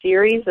a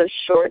series of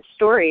short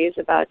stories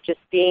about just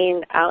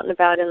being out and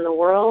about in the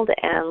world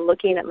and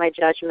looking at my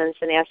judgments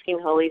and asking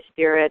Holy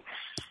Spirit,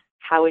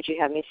 how would you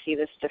have me see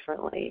this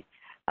differently?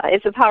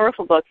 It's a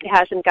powerful book. It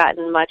hasn't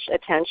gotten much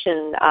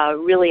attention.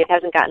 Really, it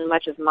hasn't gotten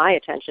much of my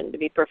attention, to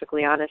be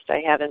perfectly honest.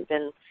 I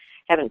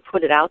haven't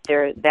put it out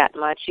there that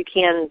much. You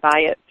can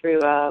buy it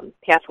through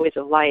Pathways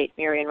of Light,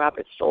 Marian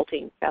Robert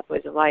Stolte,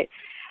 Pathways of Light.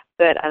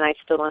 And I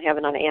still don't have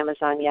it on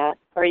Amazon yet.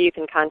 Or you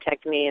can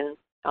contact me and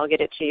I'll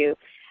get it to you.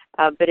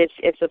 But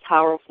it's a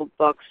powerful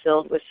book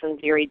filled with some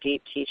very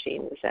deep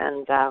teachings.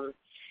 And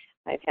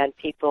I've had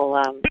people,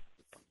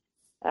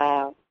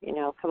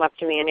 come up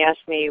to me and ask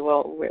me,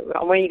 well, when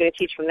are you going to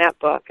teach from that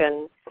book?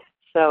 And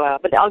so,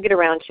 but I'll get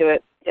around to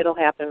it. It'll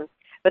happen.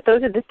 But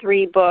those are the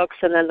 3 books,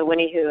 and then the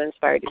Winnie Who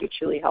Inspired to Be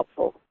Truly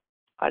Helpful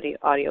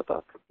audio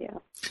book. Yeah.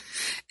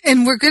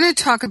 And we're going to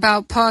talk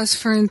about Pause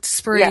for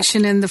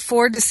Inspiration and the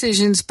 4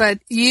 decisions, but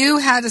you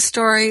had a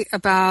story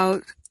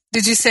about,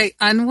 did you say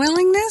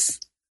unwillingness?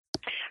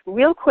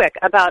 Real quick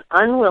about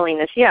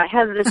unwillingness. Yeah, I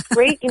had this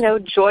great,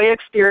 joy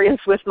experience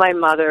with my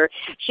mother.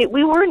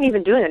 We weren't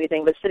even doing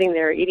anything but sitting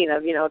there eating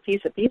a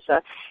piece of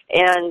pizza,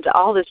 and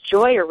all this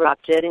joy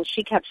erupted, and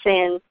she kept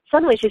saying,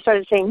 suddenly she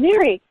started saying,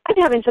 Mary, I'm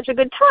having such a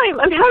good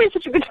time. I'm having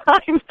such a good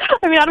time.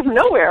 I mean, out of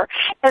nowhere.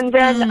 And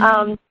then,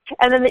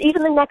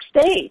 even the next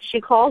day she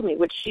called me,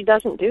 which she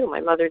doesn't do. My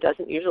mother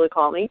doesn't usually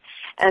call me,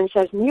 and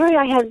says, Mary,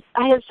 I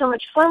had so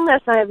much fun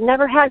last night. I've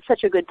never had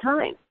such a good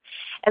time.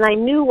 And I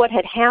knew what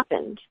had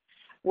happened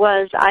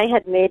was I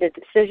had made a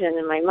decision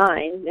in my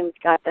mind and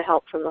got the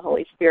help from the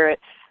Holy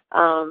Spirit,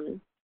 and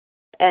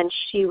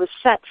she was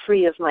set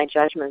free of my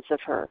judgments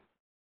of her.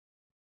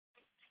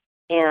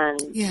 And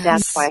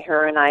that's why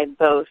her and I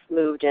both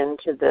moved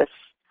into this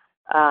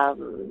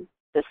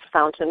this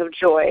fountain of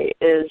joy,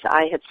 is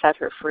I had set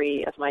her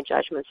free of my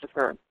judgments of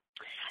her.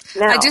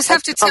 Now, I just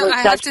have to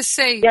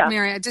say,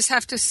 Mary,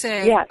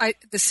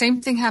 the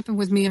same thing happened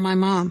with me and my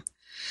mom.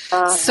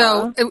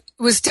 So it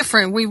was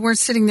different. We weren't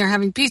sitting there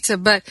having pizza,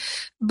 but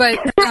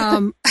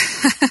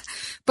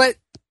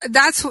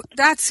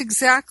that's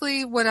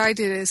exactly what I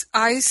did. Is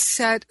I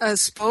set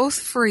us both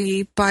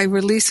free by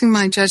releasing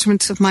my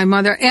judgments of my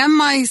mother and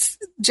my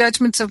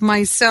judgments of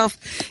myself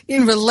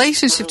in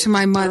relationship to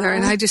my mother.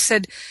 And I just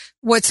said,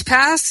 what's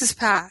past is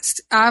past.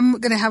 I'm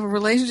going to have a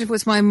relationship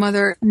with my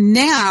mother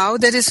now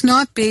that is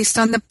not based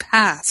on the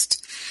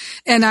past.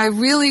 And I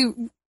really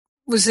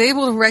was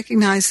able to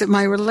recognize that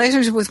my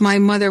relationship with my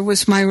mother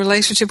was my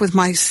relationship with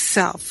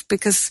myself,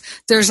 because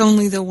there's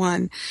only the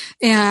one.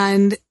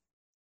 And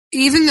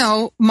even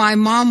though my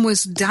mom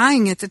was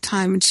dying at the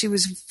time and she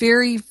was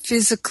very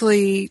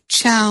physically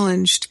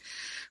challenged,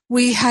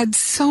 we had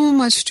so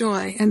much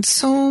joy and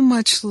so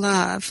much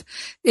love.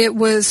 It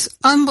was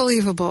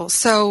unbelievable.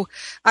 So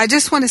I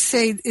just want to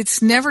say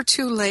it's never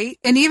too late.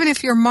 And even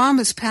if your mom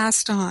has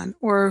passed on,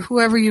 or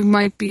whoever you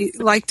might be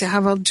like to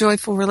have a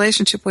joyful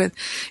relationship with,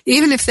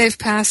 even if they've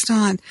passed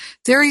on,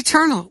 they're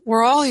eternal.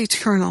 We're all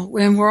eternal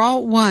and we're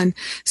all one.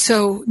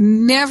 So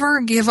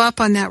never give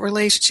up on that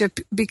relationship,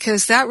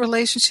 because that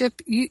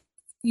relationship,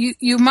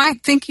 you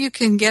might think you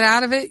can get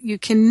out of it. You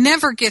can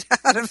never get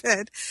out of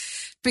it.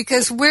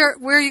 Because where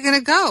are you going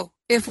to go?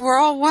 If we're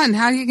all one,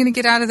 how are you going to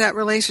get out of that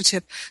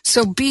relationship?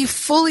 So be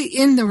fully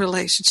in the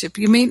relationship.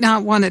 You may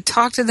not want to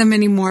talk to them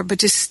anymore, but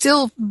just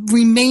still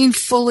remain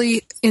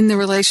fully in the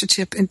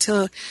relationship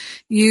until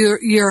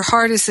your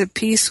heart is at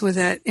peace with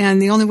it.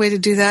 And the only way to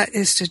do that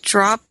is to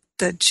drop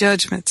the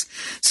judgments.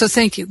 So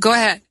thank you. Go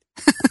ahead.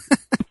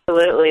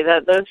 Absolutely.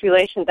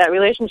 That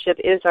relationship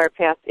is our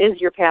path, is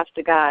your path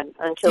to God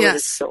until it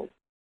is so.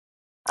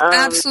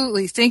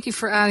 Absolutely. Thank you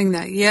for adding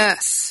that.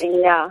 Yes.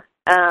 Yeah.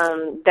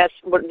 That's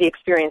what the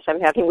experience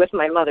I'm having with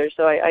my mother,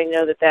 so I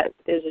know that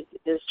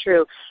is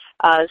true.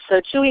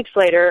 So 2 weeks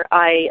later,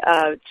 I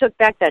took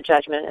back that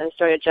judgment and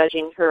started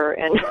judging her,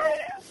 and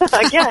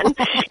again,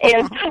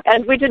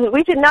 and we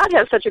did not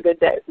have such a good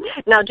day.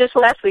 Now, just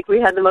last week, we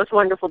had the most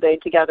wonderful day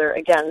together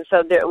again.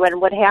 So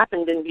what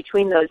happened in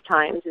between those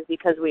times is,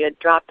 because we had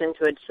dropped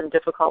into some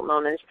difficult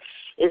moments,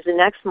 is the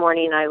next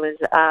morning I was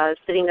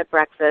sitting at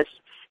breakfast,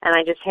 and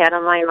I just had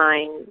on my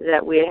mind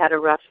that we had a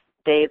rough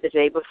day the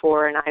day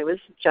before, and I was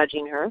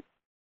judging her,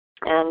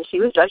 and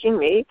she was judging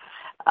me,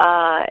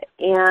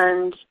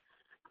 and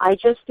I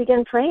just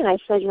began praying. I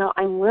said,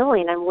 I'm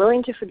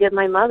willing to forgive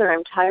my mother.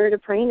 I'm tired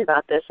of praying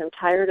about this. I'm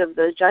tired of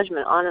the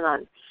judgment, on and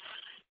on.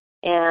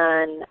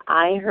 And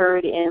I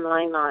heard in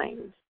my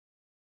mind,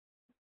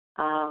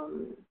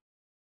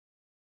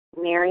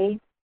 Mary,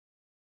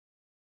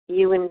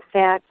 you in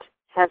fact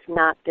have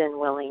not been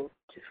willing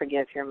to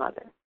forgive your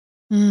mother.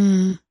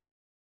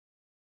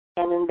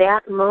 And in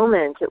that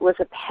moment, it was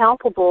a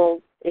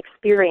palpable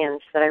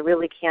experience that I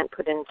really can't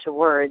put into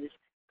words,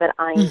 but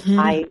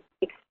I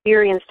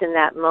experienced in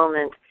that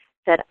moment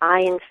that I,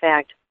 in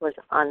fact, was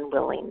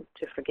unwilling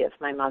to forgive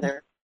my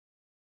mother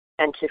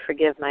and to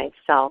forgive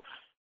myself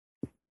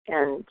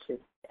and to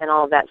and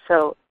all of that.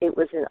 So it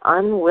was an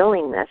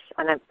unwillingness,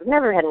 and I've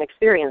never had an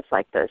experience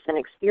like this, an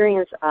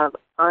experience of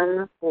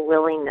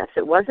unwillingness.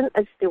 It wasn't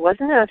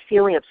a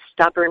feeling of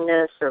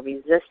stubbornness or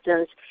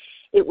resistance.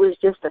 It was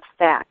just a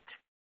fact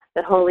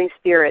that Holy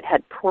Spirit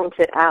had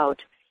pointed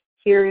out.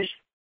 Here's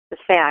the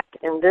fact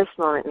in this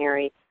moment,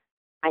 Mary.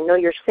 I know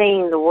you're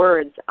saying the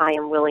words, I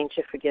am willing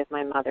to forgive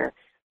my mother,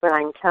 but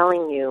I'm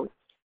telling you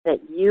that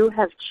you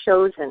have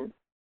chosen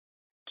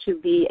to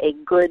be a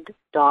good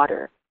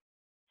daughter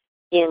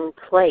in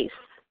place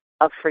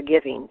of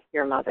forgiving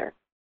your mother.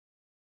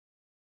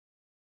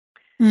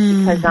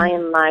 Because I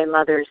am my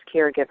mother's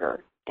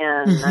caregiver,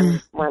 and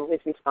I'm one who's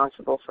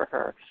responsible for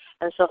her.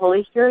 And so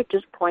Holy Spirit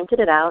just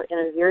pointed it out in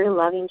a very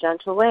loving,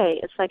 gentle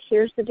way. It's like,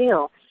 here's the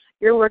deal.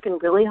 You're working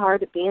really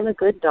hard at being a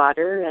good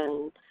daughter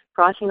and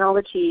crossing all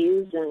the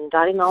T's and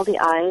dotting all the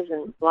I's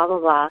and blah, blah,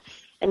 blah.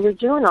 And you're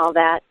doing all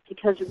that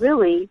because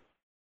really,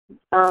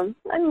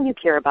 you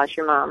care about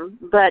your mom,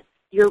 but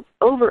you're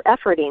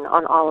over-efforting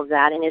on all of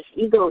that, and it's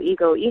ego,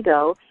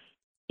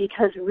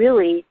 because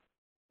really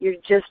you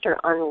just are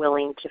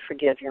unwilling to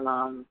forgive your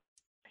mom,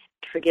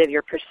 to forgive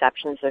your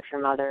perceptions of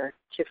your mother,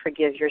 to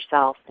forgive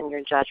yourself and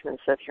your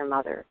judgments of your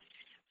mother.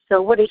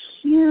 So what a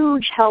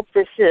huge help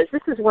this is.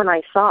 This is when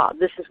I saw,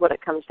 this is what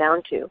it comes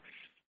down to.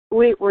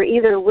 We're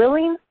either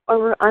willing or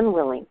we're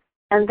unwilling,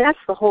 and that's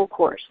the whole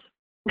course.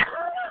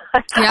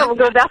 I will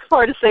go that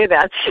far to say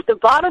that. The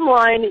bottom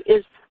line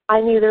is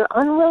I'm either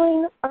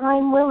unwilling or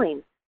I'm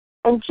willing.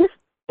 And just,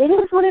 it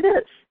is what it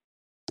is.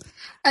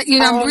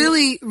 I'm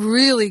really,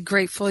 really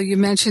grateful you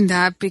mentioned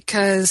that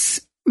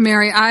because,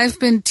 Mary, I've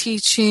been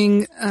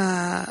teaching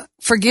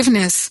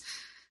forgiveness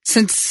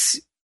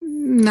since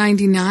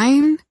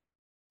 1999.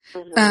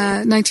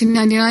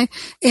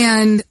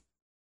 And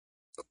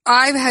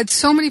I've had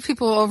so many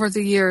people over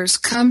the years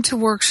come to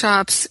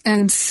workshops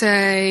and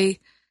say,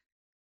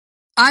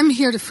 I'm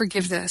here to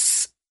forgive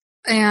this.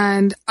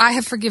 And I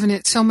have forgiven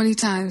it so many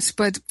times,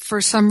 but for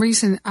some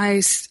reason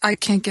I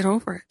can't get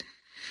over it.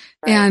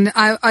 Right. And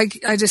I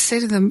just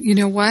say to them, you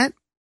know what?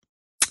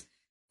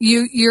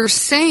 You're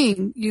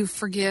saying you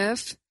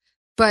forgive,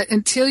 but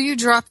until you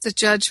drop the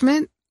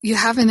judgment, you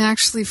haven't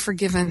actually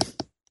forgiven.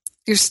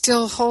 You're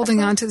still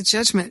holding on to the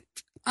judgment.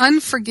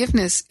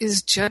 Unforgiveness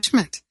is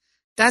judgment.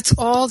 That's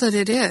all that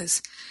it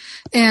is.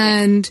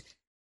 And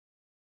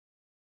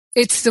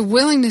it's the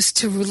willingness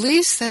to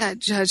release that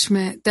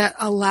judgment that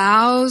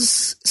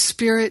allows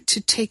Spirit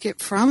to take it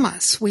from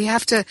us. We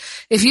have to,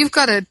 if you've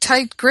got a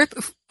tight grip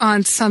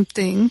on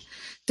something,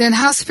 then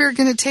how's Spirit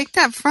going to take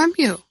that from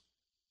you?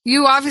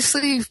 You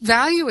obviously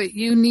value it.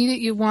 You need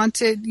it. You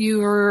want it.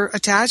 You are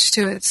attached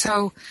to it.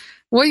 So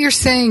what you're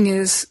saying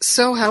is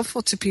so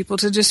helpful to people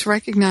to just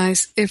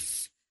recognize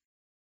if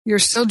you're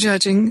still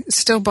judging, it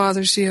still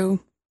bothers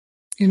you,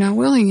 you're not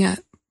willing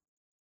yet.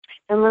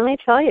 And let me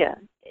tell you,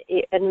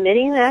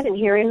 admitting that and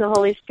hearing the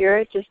Holy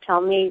Spirit just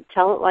tell it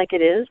like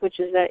it is, which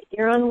is that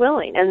you're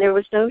unwilling. And there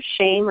was no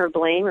shame or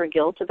blame or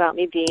guilt about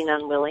me being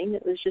unwilling.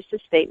 It was just a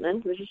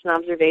statement. It was just an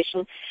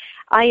observation.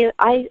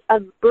 A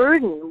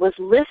burden was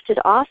lifted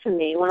off of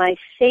me when I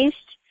faced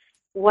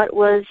what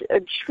was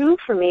true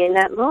for me in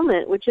that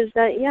moment, which is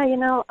that,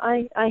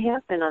 I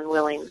have been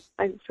unwilling.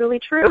 It's really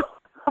true.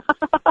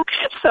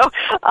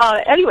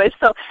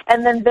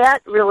 And then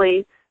that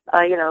really,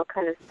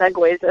 kind of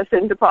segues us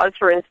into Pause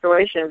for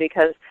Inspiration,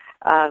 because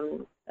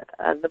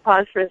the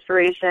Pause for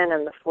Inspiration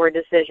and the 4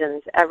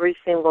 decisions, every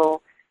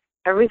single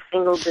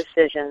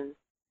decision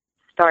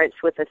starts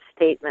with a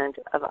statement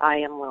of I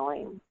am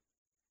willing.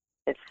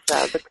 It's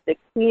the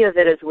key of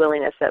it is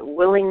willingness. That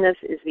willingness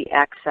is the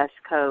access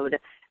code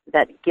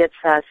that gets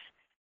us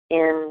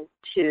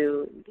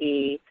into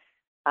the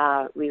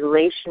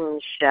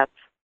relationship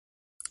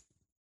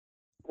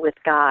with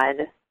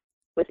God,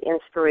 with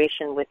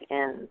inspiration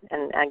within.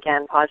 And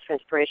again, Pause for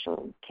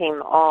Inspiration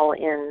came all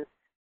in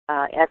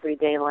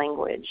everyday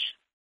language.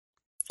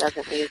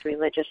 Doesn't use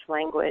religious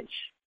language.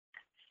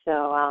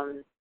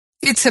 So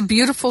it's a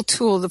beautiful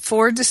tool, the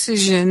 4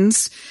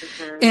 decisions,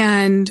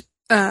 and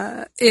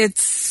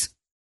it's.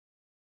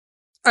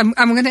 I'm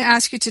going to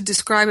ask you to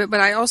describe it, but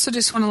I also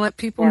just want to let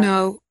people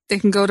know they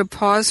can go to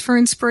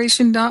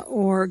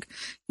pauseforinspiration.org.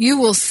 You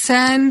will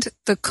send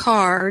the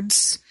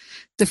cards,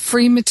 the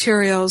free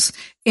materials,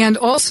 and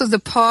also the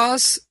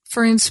Pause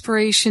for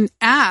Inspiration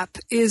app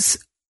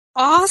is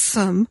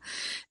awesome.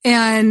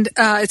 And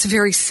it's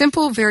very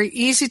simple, very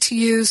easy to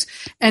use,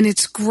 and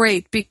it's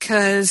great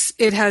because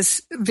it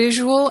has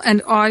visual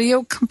and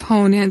audio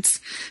components.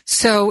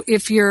 So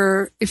if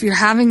you're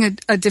having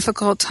a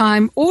difficult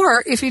time,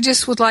 or if you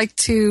just would like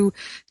to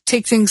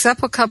take things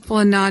up a couple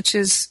of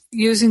notches,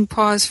 using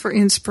Pause for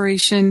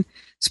Inspiration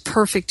is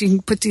perfect. You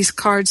can put these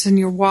cards in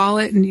your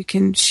wallet and you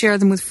can share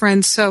them with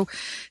friends. So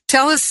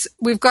tell us,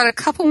 we've got a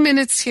couple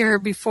minutes here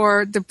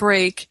before the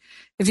break.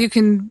 If you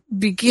can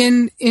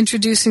begin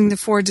introducing the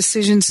 4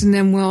 decisions, and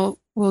then we'll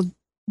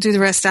do the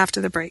rest after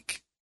the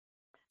break.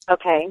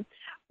 Okay.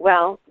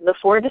 Well, the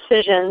 4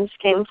 decisions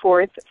came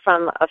forth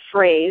from a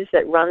phrase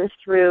that runs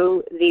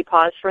through the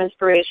Pause for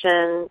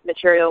Inspiration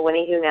material,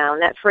 Winnie Who Now,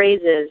 and that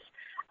phrase is,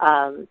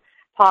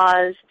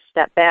 Pause,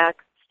 step back,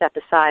 step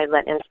aside,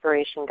 let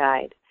inspiration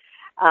guide.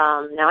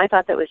 Now, I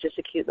thought that was just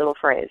a cute little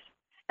phrase.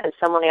 And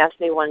someone asked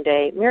me one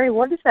day, Mary,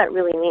 what does that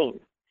really mean?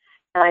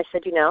 And I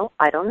said,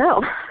 I don't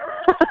know.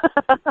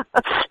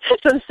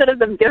 So instead of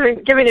them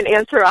giving an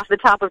answer off the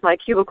top of my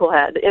cubicle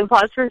head, in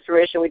Pause for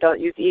Inspiration, we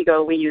don't use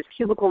ego, we use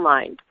cubicle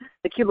mind,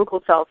 the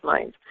cubicle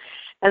self-mind.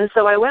 And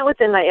so I went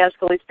within and I asked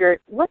Holy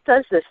Spirit, what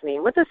does this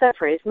mean? What does that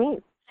phrase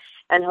mean?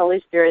 And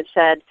Holy Spirit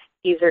said,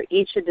 these are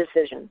each a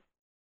decision,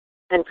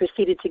 and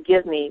proceeded to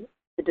give me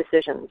the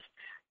decisions.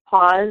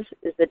 Pause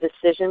is the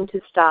decision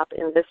to stop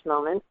in this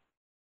moment.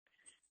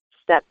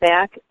 Step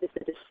back is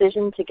the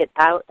decision to get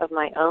out of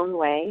my own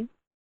way.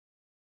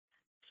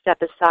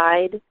 Step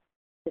aside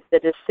is the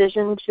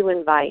decision to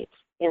invite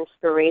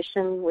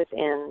inspiration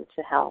within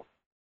to help.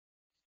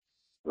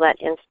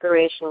 Let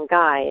inspiration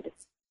guide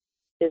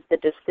is the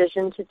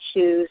decision to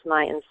choose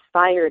my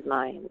inspired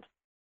mind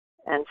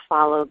and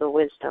follow the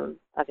wisdom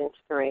of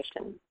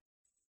inspiration.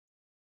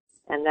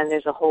 And then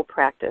there's a whole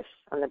practice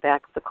on the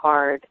back of the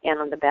card and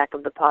on the back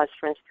of the Pause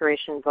for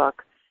Inspiration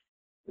book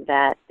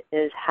that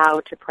is how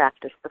to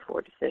practice the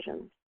 4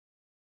 decisions.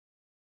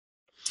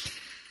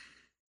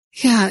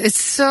 Yeah, it's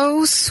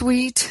so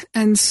sweet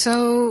and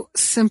so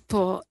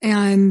simple.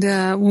 And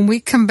when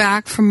we come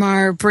back from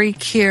our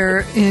break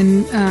here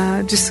in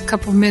just a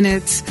couple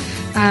minutes,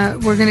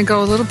 we're going to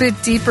go a little bit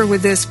deeper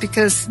with this,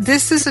 because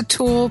this is a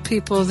tool,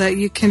 people, that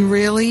you can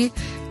really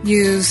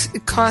use.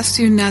 It costs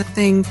you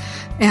nothing.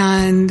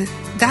 And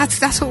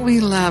that's what we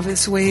love,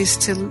 is ways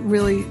to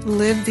really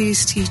live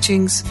these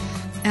teachings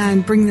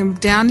and bring them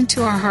down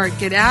into our heart,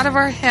 get out of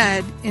our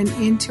head and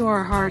into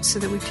our heart, so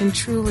that we can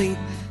truly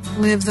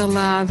live the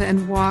love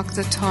and walk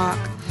the talk.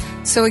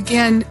 So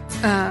again,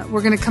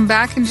 we're going to come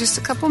back in just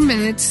a couple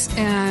minutes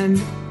and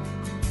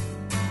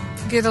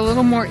get a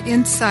little more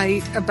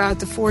insight about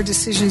the 4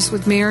 decisions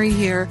with Mary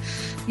here.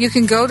 You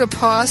can go to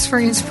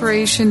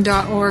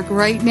pauseforiinspiration.org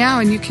right now,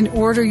 and you can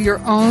order your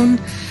own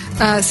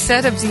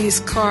set of these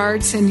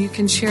cards, and you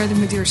can share them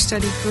with your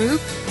study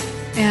group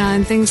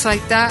and things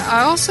like that.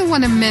 I also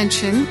want to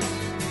mention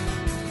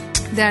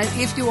that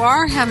if you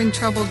are having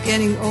trouble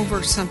getting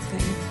over something,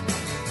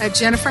 at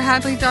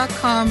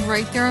jenniferhadley.com,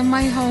 right there on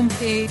my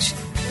homepage,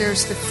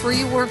 there's the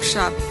free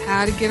workshop,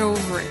 How to Get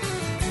Over It.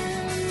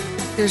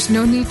 There's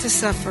no need to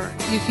suffer.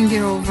 You can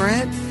get over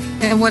it.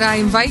 And what I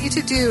invite you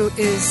to do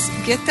is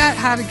get that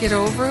How to Get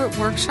Over It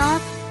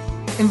workshop,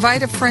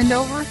 invite a friend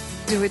over,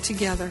 do it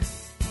together.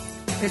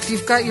 If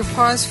you've got your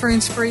Pause for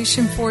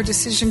Inspiration 4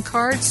 decision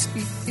cards,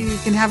 you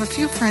can have a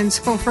few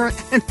friends over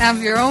and have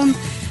your own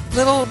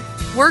little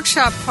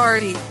workshop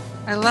party.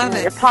 I love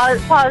it. Pause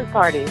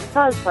party.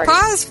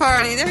 Pause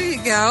party. There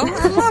you go.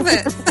 I love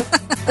it.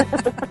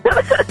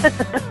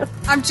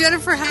 I'm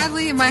Jennifer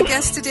Hadley, and my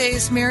guest today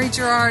is Mary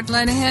Gerard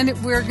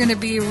Lenihan. We're going to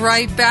be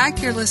right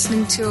back. You're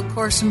listening to A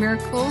Course in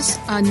Miracles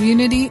on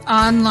Unity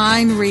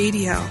Online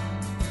Radio.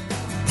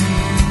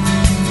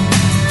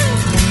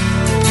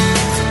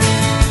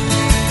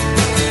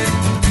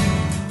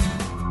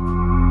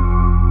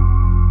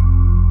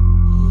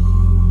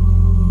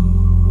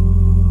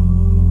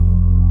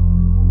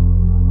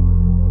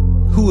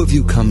 Who have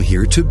you come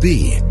here to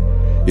be?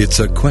 It's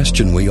a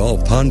question we all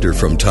ponder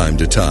from time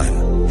to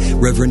time.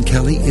 Reverend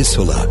Kelly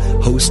Isola,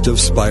 host of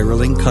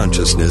Spiraling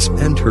Consciousness,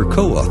 and her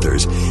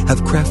co-authors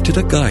have crafted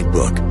a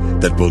guidebook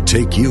that will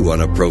take you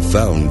on a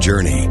profound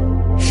journey.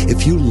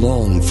 If you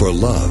long for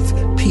love,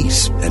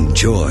 peace, and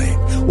joy,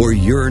 or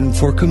yearn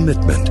for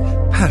commitment,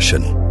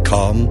 passion,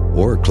 calm,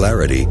 or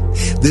clarity,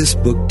 this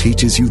book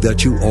teaches you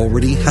that you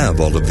already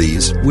have all of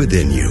these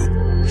within you.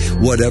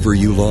 Whatever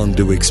you long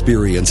to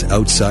experience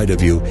outside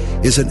of you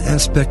is an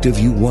aspect of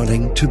you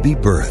wanting to be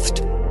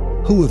birthed.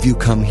 Who have you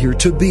come here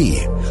to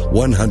be?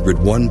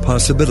 101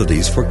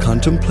 Possibilities for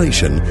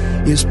Contemplation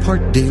is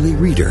part daily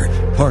reader,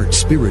 part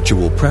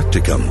spiritual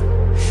practicum.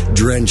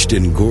 Drenched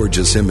in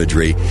gorgeous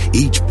imagery,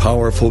 each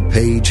powerful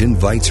page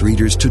invites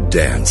readers to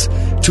dance,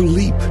 to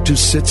leap, to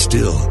sit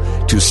still,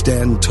 to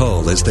stand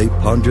tall as they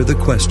ponder the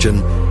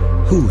question,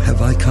 who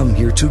have I come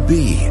here to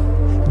be?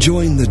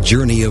 Join the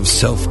journey of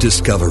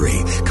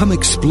self-discovery. Come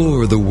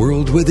explore the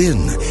world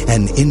within,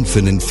 an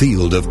infinite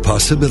field of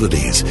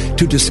possibilities,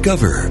 to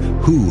discover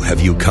who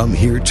have you come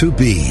here to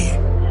be.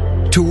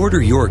 To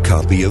order your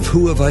copy of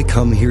Who Have I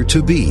Come Here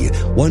to Be?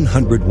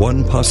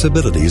 101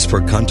 Possibilities for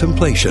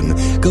Contemplation,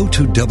 go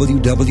to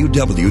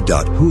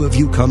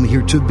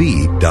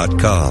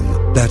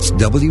www.whohaveyoucomeheretobe.com. That's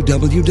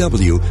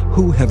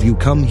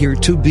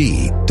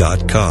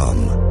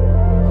www.whohaveyoucomeheretobe.com.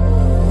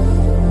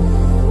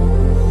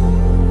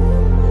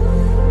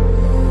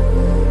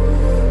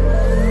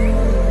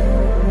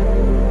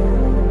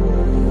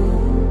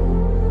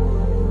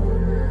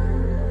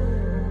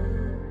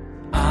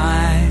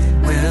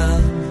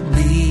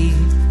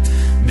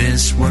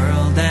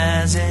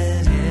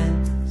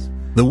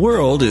 The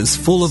world is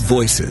full of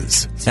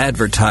voices,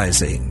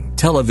 advertising,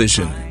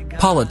 television,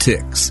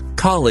 politics,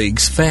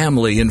 colleagues,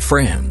 family, and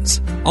friends.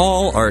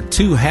 All are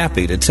too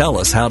happy to tell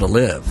us how to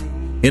live.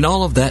 In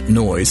all of that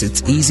noise,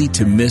 it's easy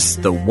to miss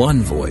the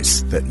one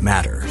voice that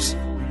matters.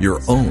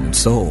 your own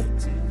soul.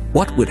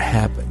 What would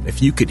happen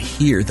if you could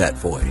hear that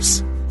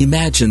voice?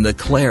 Imagine the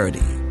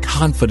clarity,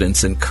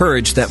 confidence, and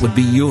courage that would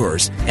be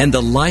yours and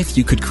the life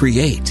you could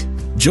create.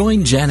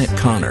 Join Janet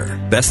Connor,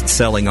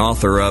 best-selling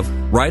author of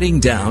Writing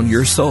Down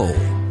Your Soul,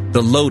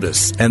 The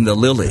Lotus and the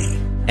Lily,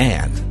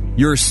 and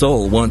Your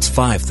Soul Wants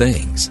 5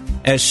 Things,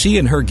 as she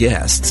and her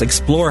guests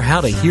explore how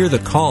to hear the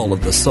call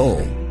of the soul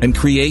and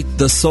create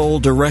the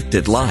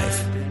soul-directed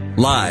life.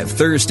 Live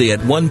Thursday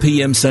at 1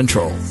 p.m.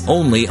 Central,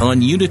 only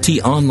on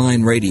Unity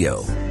Online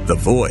Radio, the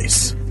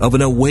voice of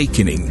an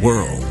awakening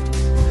world.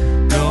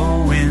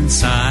 Go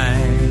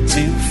inside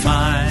to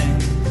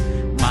find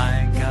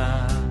my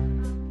God.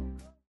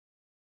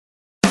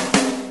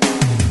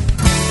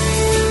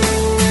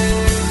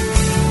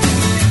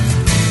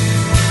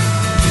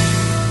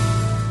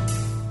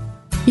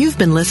 You've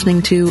been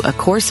listening to A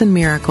Course in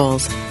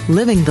Miracles,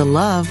 Living the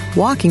Love,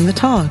 Walking the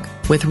Talk,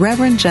 with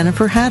Reverend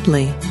Jennifer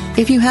Hadley.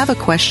 If you have a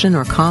question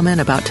or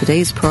comment about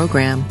today's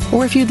program,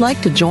 or if you'd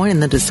like to join in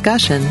the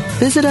discussion,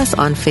 visit us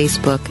on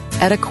Facebook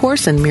at A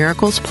Course in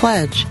Miracles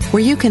Pledge,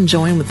 where you can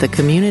join with the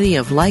community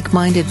of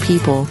like-minded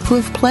people who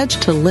have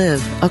pledged to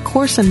live A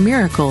Course in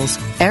Miracles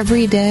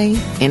every day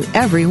in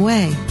every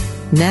way.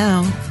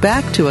 Now,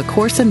 back to A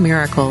Course in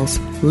Miracles,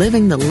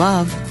 Living the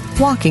Love,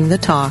 Walking the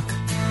Talk.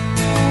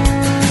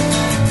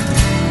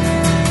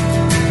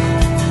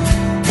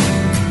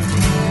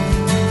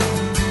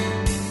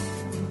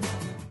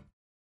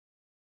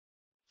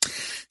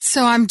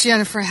 So I'm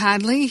Jennifer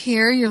Hadley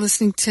here. You're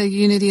listening to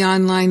Unity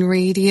Online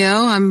Radio.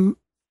 I'm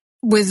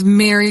with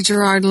Mary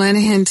Gerard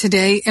Lenihan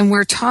today, and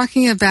we're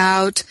talking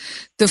about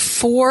the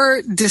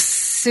 4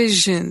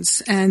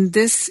 decisions. And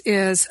this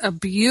is a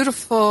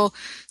beautiful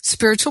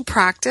spiritual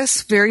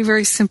practice, very,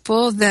 very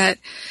simple, that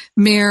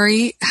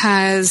Mary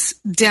has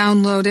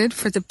downloaded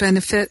for the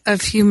benefit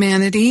of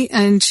humanity,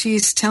 and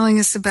she's telling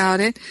us about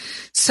it.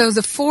 So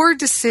the 4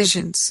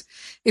 decisions.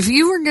 If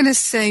you were going to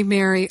say,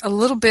 Mary, a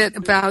little bit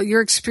about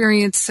your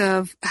experience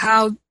of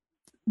how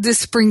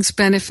this brings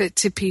benefit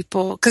to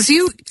people, because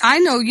I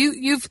know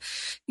you've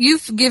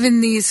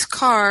given these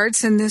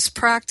cards and this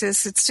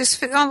practice. It's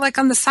just like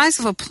on the size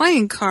of a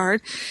playing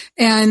card,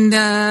 and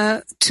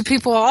to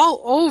people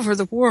all over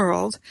the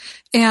world.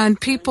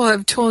 And people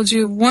have told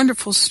you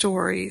wonderful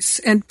stories.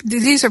 And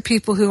these are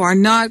people who are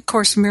not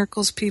Course in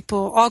Miracles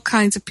people. All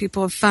kinds of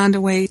people have found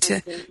a way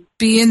to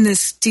be in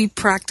this deep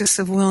practice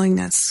of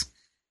willingness.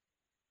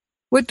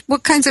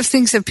 What kinds of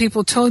things have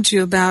people told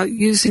you about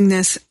using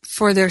this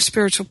for their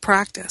spiritual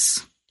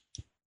practice?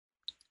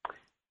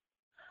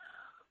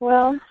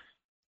 Well,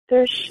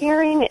 their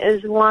sharing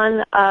is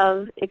one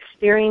of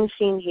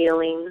experiencing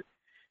healing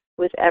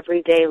with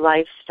everyday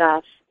life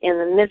stuff in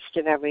the midst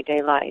of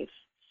everyday life.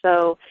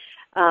 So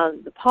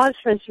the Pause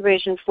for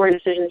Inspiration 4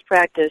 Decisions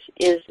practice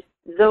is,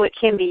 though it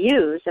can be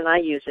used, and I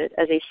use it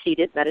as a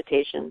seated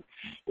meditation,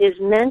 is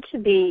meant to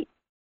be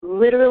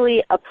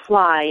literally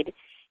applied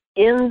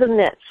in the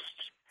midst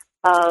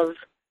of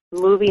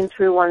moving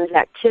through one's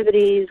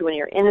activities, when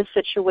you're in a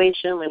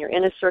situation, when you're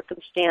in a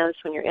circumstance,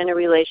 when you're in a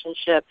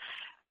relationship.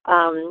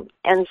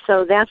 And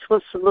so that's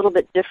what's a little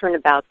bit different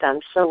about them.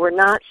 So we're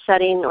not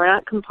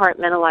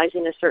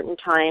compartmentalizing a certain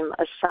time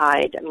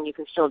aside. I mean, you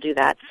can still do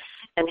that,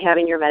 and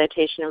having your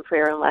meditation and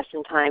prayer and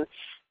lesson time.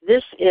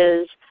 This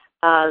is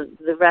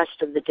the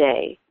rest of the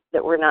day,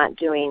 that we're not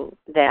doing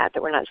that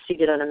we're not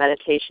seated on a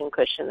meditation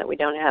cushion, that we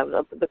don't have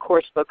the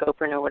course book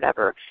open or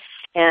whatever.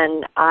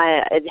 And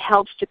it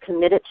helps to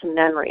commit it to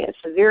memory. It's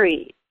a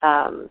very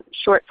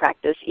short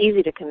practice,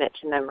 easy to commit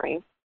to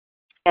memory.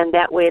 And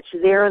that way it's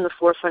there in the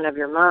forefront of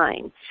your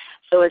mind.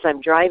 So as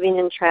I'm driving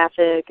in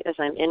traffic, as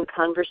I'm in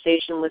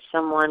conversation with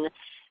someone,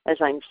 as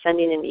I'm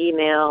sending an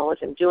email, as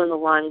I'm doing the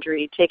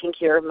laundry, taking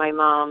care of my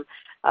mom,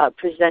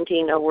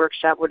 presenting a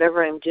workshop,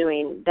 whatever I'm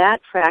doing,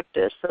 that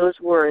practice, those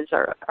words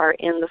are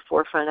in the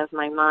forefront of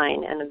my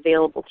mind and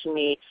available to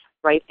me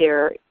right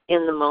there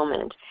in the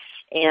moment.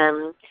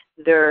 And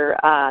they're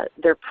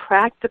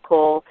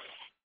practical,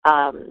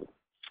 and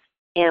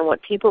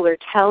what people are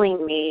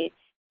telling me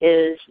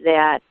is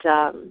that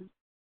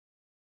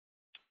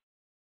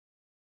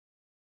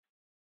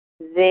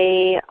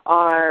they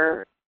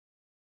are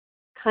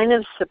kind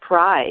of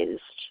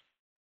surprised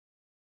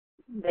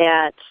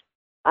that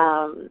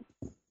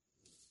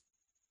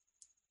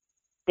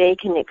they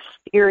can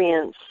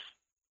experience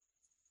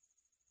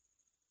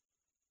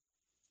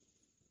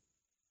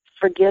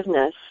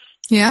forgiveness.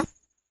 Yeah.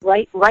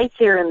 Right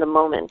there in the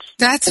moment.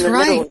 That's in the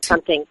right. middle of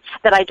something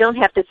that I don't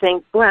have to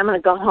think, boy, I'm going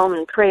to go home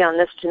and pray on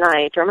this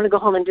tonight, or I'm going to go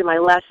home and do my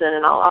lesson,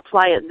 and I'll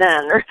apply it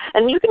then.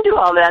 And you can do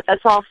all that.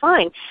 That's all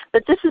fine.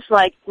 But this is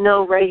like,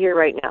 no, right here,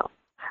 right now.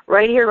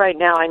 Right here, right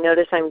now, I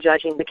notice I'm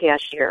judging the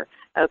cashier.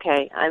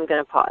 Okay, I'm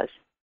going to pause.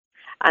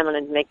 I'm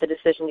going to make the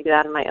decision to get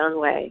out of my own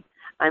way.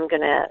 I'm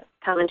going to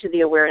come into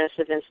the awareness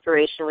of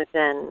inspiration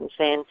within and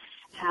saying,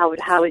 how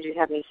would you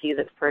have me see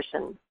this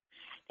person?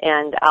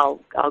 And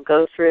I'll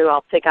go through,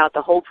 I'll pick out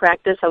the whole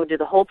practice. I would do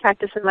the whole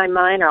practice in my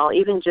mind, or I'll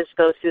even just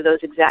go through those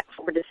exact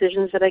 4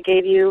 decisions that I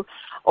gave you,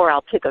 or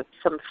I'll pick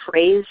some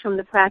phrase from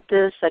the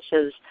practice, such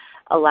as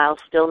Allow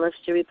stillness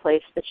to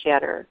replace the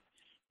chatter.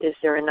 Is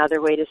there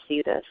another way to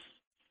see this?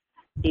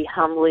 Be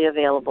humbly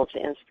available to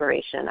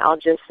inspiration. I'll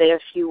just say a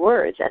few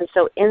words. And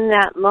so in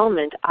that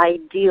moment, I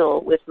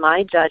deal with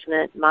my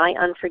judgment, my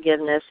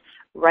unforgiveness,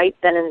 right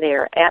then and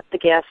there at the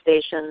gas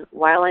station,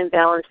 while I'm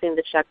balancing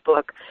the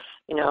checkbook,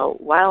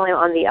 while I'm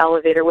on the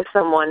elevator with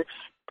someone.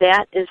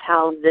 That is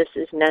how this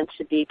is meant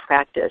to be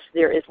practiced.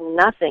 There is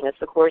nothing, as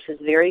the Course is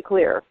very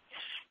clear,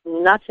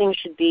 nothing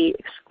should be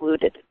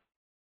excluded.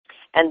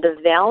 And the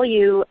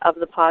value of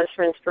the Pause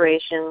for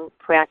Inspiration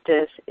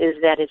practice is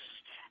that it's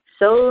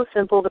so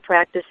simple to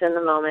practice in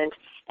the moment,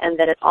 and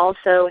that it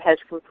also has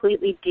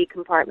completely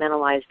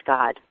decompartmentalized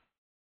God.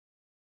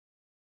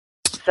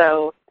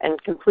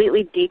 And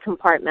completely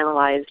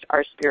decompartmentalized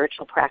our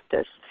spiritual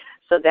practice.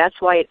 So that's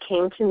why it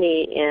came to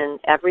me in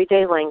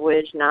everyday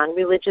language,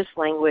 non-religious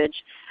language.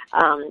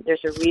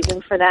 There's a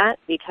reason for that,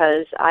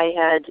 because I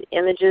had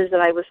images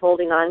that I was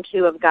holding on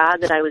to of God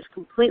that I was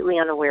completely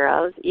unaware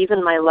of.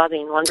 Even my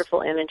loving,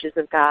 wonderful images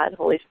of God,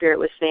 Holy Spirit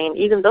was saying,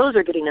 even those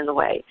are getting in the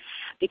way.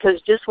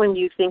 Because just when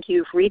you think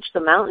you've reached the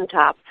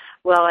mountaintop,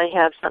 well, I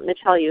have something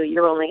to tell you,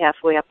 you're only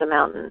halfway up the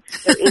mountain.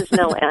 There is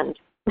no end.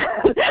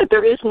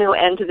 There is no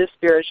end to the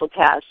spiritual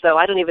path. So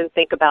I don't even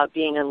think about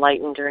being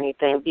enlightened or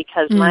anything,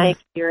 because my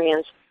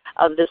experience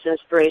of this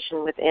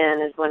inspiration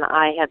within is when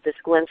I had this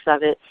glimpse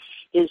of it,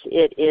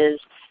 it is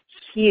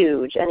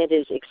huge, and it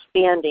is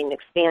expanding,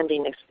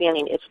 expanding,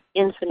 expanding. It's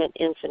infinite,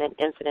 infinite,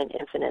 infinite,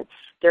 infinite.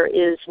 There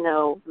is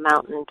no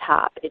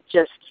mountaintop. It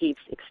just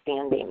keeps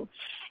expanding.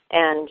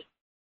 And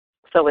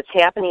so what's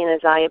happening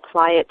is I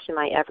apply it to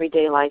my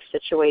everyday life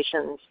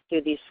situations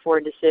through these 4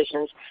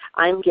 decisions.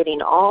 I'm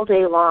getting all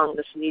day long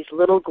these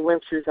little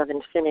glimpses of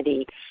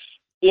infinity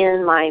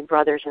in my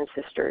brothers and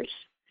sisters,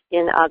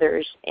 in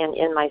others, and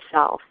in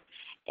myself.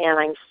 And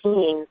I'm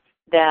seeing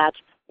that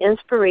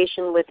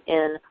inspiration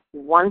within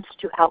wants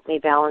to help me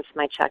balance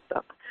my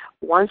checkbook,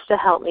 wants to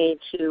help me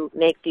to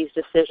make these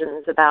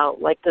decisions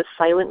about, like, the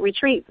silent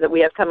retreat that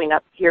we have coming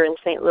up here in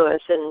St. Louis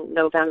in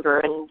November,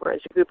 and we're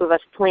as a group of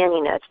us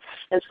planning it.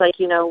 And it's like,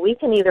 we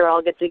can either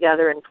all get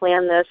together and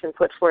plan this and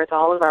put forth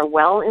all of our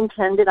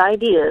well-intended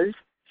ideas,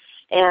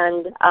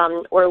 and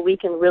or we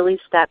can really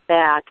step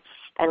back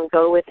and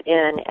go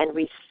within and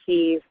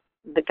receive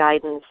the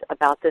guidance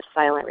about this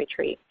silent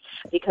retreat.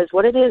 Because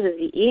what it is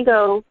the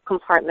ego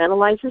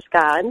compartmentalizes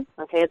God.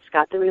 Okay, it's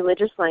got the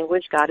religious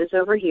language. God is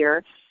over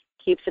here,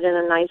 keeps it in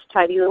a nice,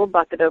 tidy little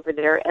bucket over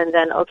there, and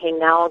then, okay,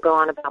 now I'll go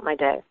on about my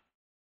day.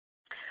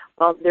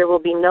 Well, there will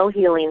be no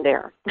healing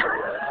there,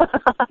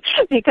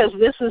 because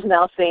this is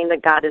now saying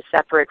that God is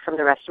separate from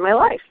the rest of my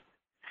life.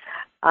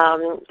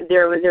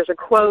 There's a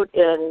quote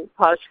in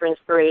Pause for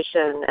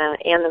Inspiration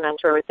and The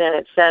Mentor Within.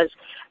 It says,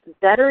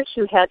 better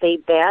to have a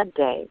bad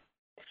day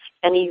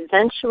and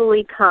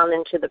eventually come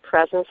into the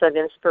presence of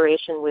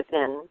inspiration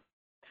within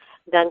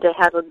than to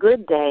have a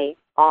good day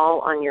all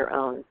on your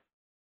own.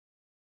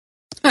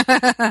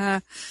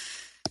 I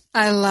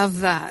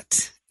love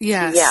that.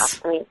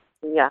 Yes.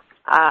 Yeah.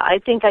 I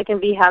think I can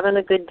be having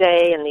a good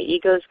day, and the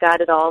ego's got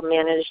it all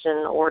managed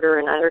and order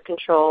and under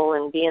control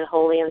and being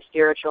holy and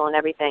spiritual and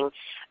everything,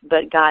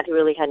 but God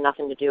really had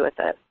nothing to do with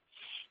it.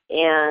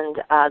 And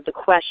the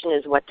question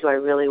is, what do I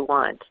really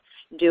want?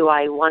 Do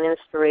I want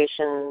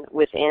inspiration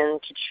within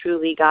to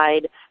truly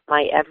guide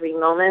my every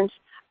moment,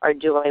 or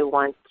do I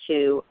want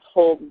to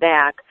hold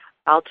back?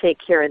 I'll take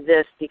care of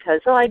this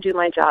because, I do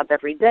my job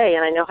every day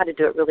and I know how to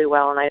do it really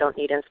well and I don't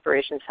need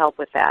inspiration's help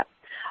with that.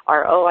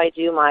 Or, I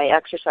do my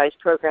exercise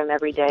program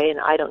every day and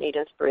I don't need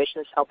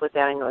inspiration's help with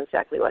that. I know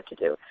exactly what to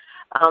do.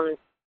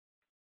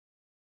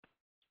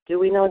 Do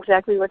we know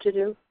exactly what to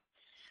do?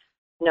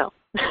 No.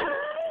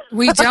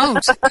 We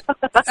don't.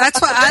 That's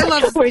why I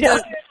love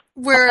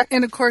where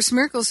in A Course in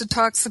Miracles it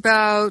talks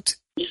about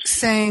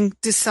saying,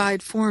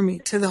 decide for me,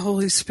 to the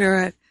Holy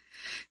Spirit.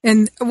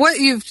 And what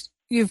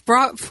you've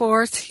brought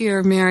forth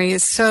here, Mary,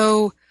 is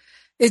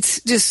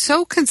it's just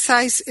so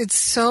concise, it's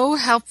so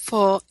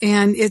helpful,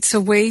 and it's a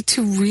way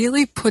to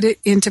really put it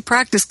into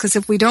practice, because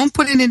if we don't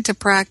put it into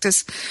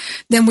practice,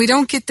 then we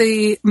don't get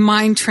the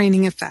mind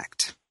training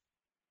effect.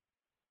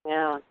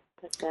 Yeah,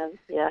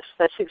 yes,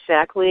 that's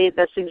exactly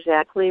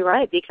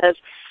right, because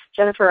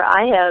Jennifer,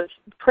 I have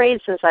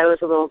prayed since I was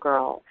a little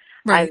girl.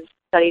 Right. I've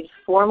studied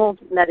formal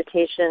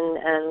meditation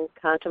and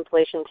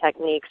contemplation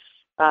techniques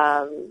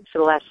for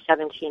the last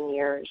 17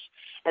 years,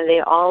 and they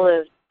all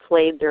have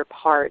played their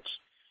part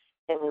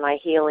in my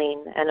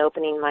healing and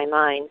opening my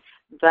mind.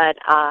 But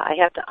I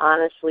have to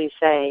honestly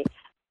say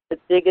the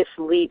biggest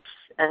leaps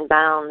and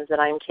bounds that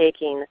I'm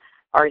taking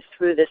are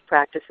through this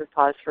practice of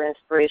Pause for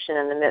Inspiration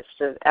in the midst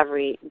of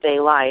everyday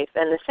life.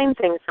 And the same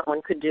thing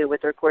someone could do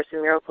with their Course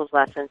in Miracles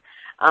lesson.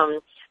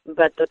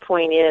 But the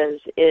point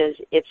is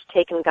it's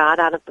taken God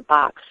out of the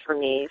box for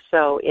me.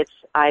 So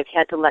I've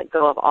had to let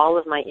go of all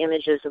of my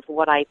images of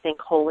what I think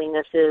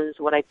holiness is,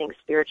 what I think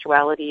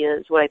spirituality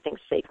is, what I think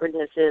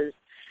sacredness is,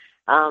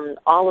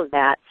 all of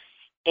that.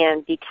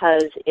 And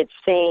because it's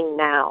saying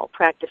now,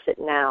 practice it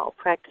here now,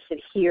 practice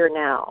it here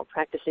now,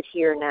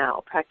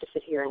 practice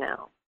it here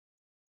now.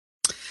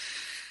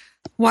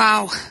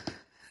 Wow.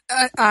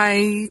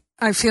 I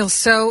feel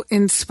so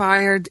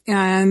inspired,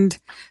 and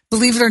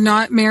believe it or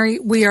not, Mary,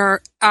 we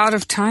are out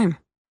of time.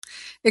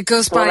 It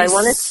goes by. Well, I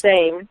want to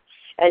say,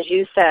 as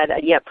you said,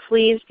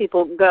 please,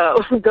 people, go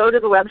to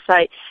the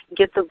website,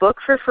 get the book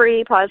for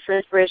free, Pause for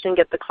Inspiration,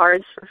 get the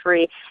cards for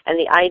free, and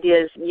the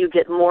idea is you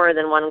get more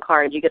than one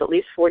card. You get at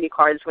least 40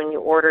 cards when you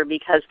order,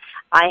 because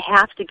I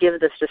have to give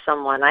this to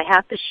someone. I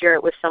have to share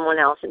it with someone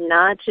else,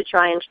 not to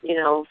try and,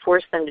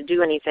 force them to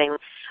do anything,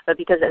 but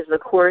because, as the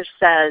Course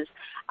says,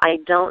 I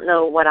don't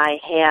know what I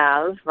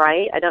have,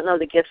 right? I don't know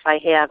the gifts I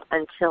have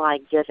until I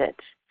give it.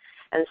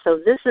 And so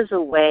this is a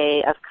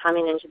way of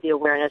coming into the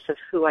awareness of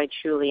who I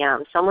truly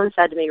am. Someone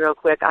said to me real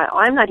quick,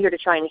 I'm not here to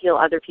try and heal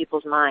other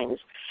people's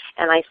minds.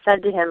 And I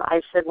said to him,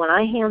 when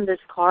I hand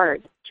this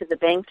card to the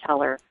bank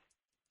teller,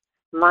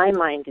 my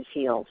mind is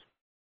healed.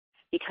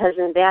 Because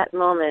in that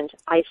moment,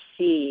 I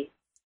see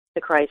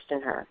the Christ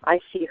in her. I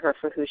see her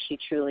for who she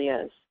truly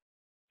is.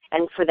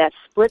 And for that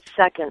split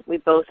second, we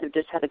both have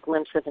just had a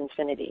glimpse of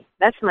infinity.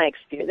 That's my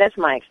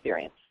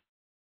experience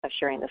of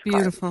sharing this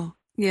card. Beautiful.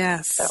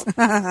 Yes. So,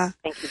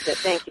 thank you.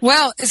 Thank you.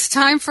 Well, it's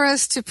time for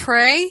us to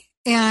pray,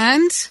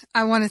 and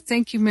I want to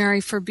thank you,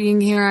 Mary, for being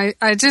here.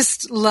 I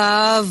just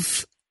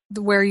love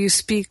where you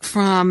speak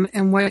from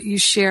and what you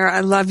share.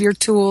 I love your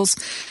tools.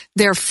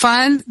 They're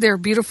fun, they're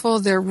beautiful,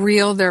 they're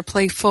real, they're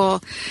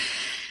playful.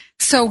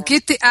 So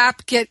get the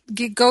app, go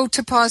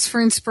to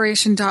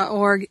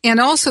pauseforinspiration.org, and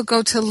also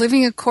go to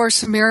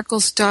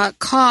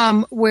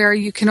livingacourseofmiracles.com, where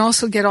you can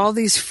also get all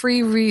these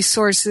free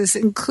resources,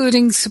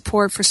 including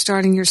support for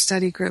starting your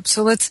study group.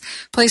 So let's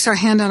place our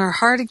hand on our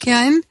heart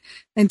again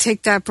and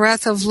take that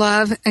breath of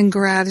love and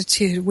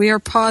gratitude. We are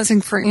pausing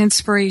for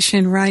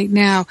inspiration right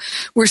now.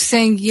 We're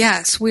saying,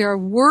 yes, we are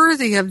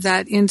worthy of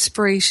that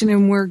inspiration,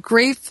 and we're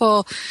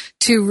grateful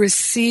to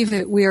receive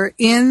it. We are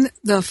in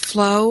the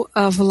flow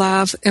of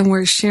love, and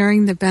we're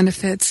sharing the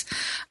benefits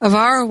of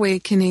our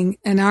awakening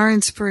and our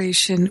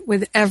inspiration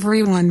with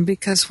everyone,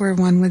 because we're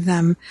one with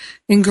them.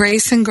 In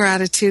grace and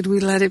gratitude, we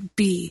let it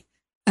be.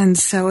 And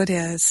so it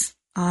is.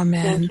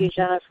 Amen. Thank you,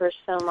 Jennifer,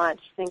 so much.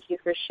 Thank you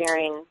for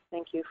sharing.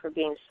 Thank you for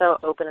being so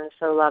open and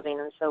so loving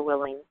and so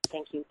willing.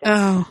 Thank you.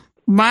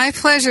 My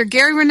pleasure.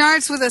 Gary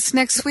Renard's with us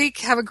next week.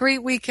 Have a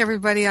great week,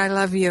 everybody. I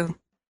love you.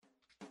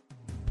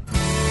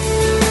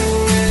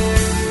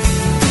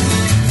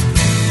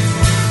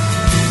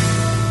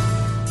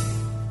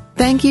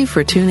 Thank you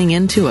for tuning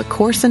in to A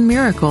Course in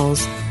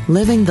Miracles,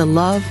 Living the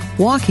Love,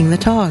 Walking the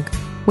Talk,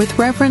 with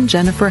Reverend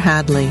Jennifer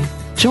Hadley.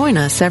 Join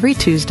us every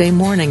Tuesday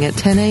morning at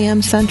 10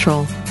 a.m.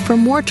 Central for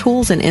more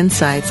tools and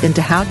insights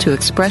into how to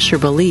express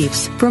your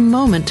beliefs from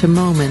moment to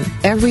moment,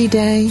 every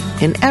day,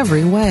 in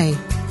every way.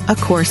 A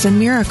Course in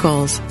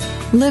Miracles,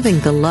 Living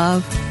the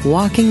Love,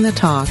 Walking the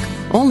Talk,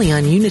 only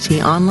on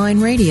Unity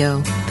Online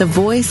Radio, the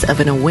voice of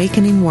an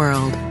awakening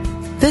world.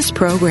 This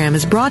program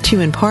is brought to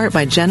you in part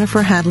by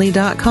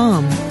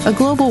JenniferHadley.com, a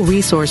global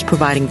resource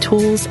providing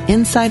tools,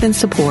 insight, and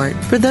support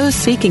for those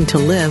seeking to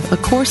live A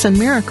Course in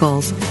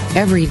Miracles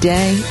every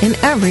day in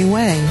every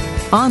way.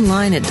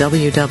 Online at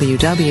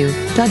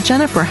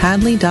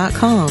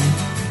www.JenniferHadley.com.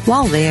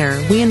 While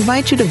there, we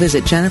invite you to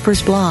visit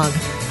Jennifer's blog,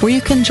 where you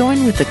can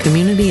join with the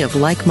community of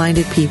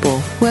like-minded people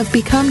who have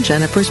become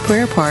Jennifer's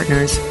prayer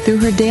partners through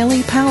her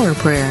daily power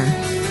prayer.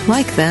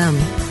 Like them,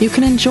 you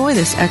can enjoy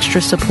this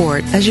extra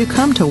support as you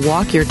come to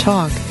walk your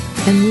talk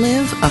and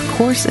live A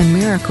Course in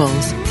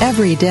Miracles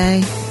every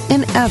day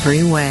in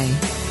every way.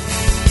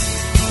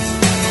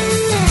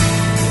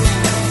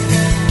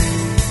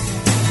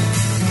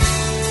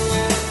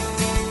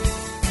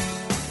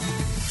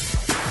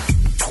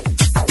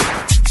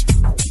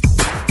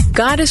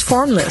 God is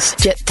formless,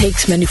 yet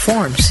takes many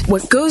forms.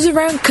 What goes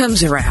around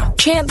comes around.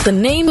 Chant the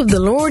name of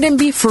the Lord and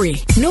be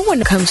free. No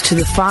one comes to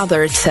the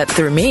Father except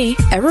through me.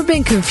 Ever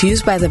been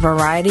confused by the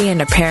variety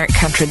and apparent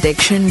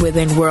contradiction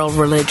within world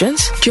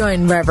religions?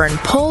 Join Reverend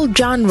Paul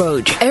John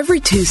Roach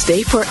every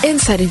Tuesday for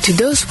insight into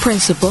those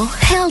principles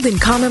held in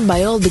common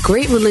by all the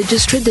great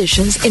religious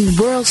traditions in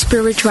world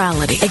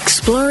spirituality,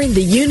 exploring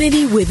the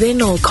unity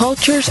within all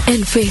cultures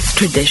and faith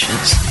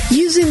traditions.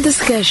 Using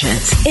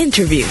discussions,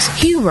 interviews,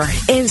 humor,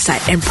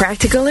 insight, and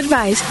practical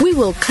advice, we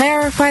will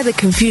clarify the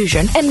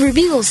confusion and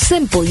reveal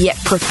simple yet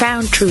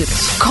profound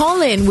truths.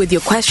 Call in with your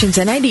questions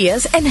and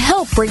ideas and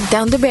help break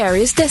down the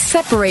barriers that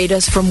separate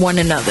us from one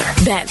another.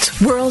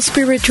 That's World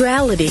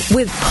Spirituality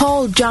with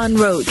Paul John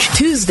Roach,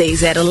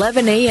 Tuesdays at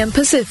 11 a.m.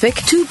 Pacific,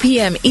 2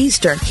 p.m.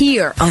 Eastern,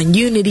 here on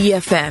Unity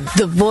FM,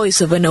 the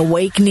voice of an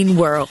awakening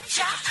world.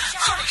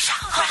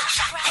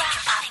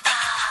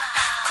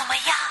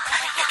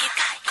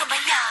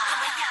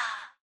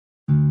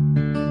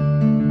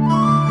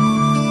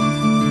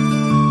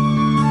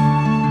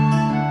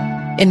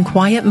 In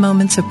quiet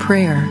moments of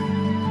prayer,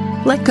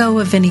 let go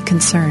of any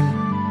concern.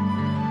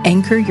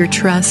 Anchor your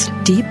trust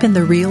deep in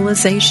the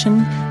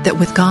realization that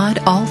with God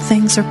all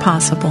things are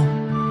possible.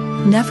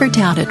 Never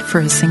doubt it for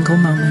a single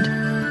moment.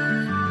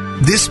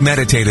 This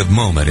meditative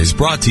moment is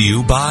brought to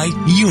you by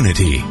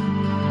Unity.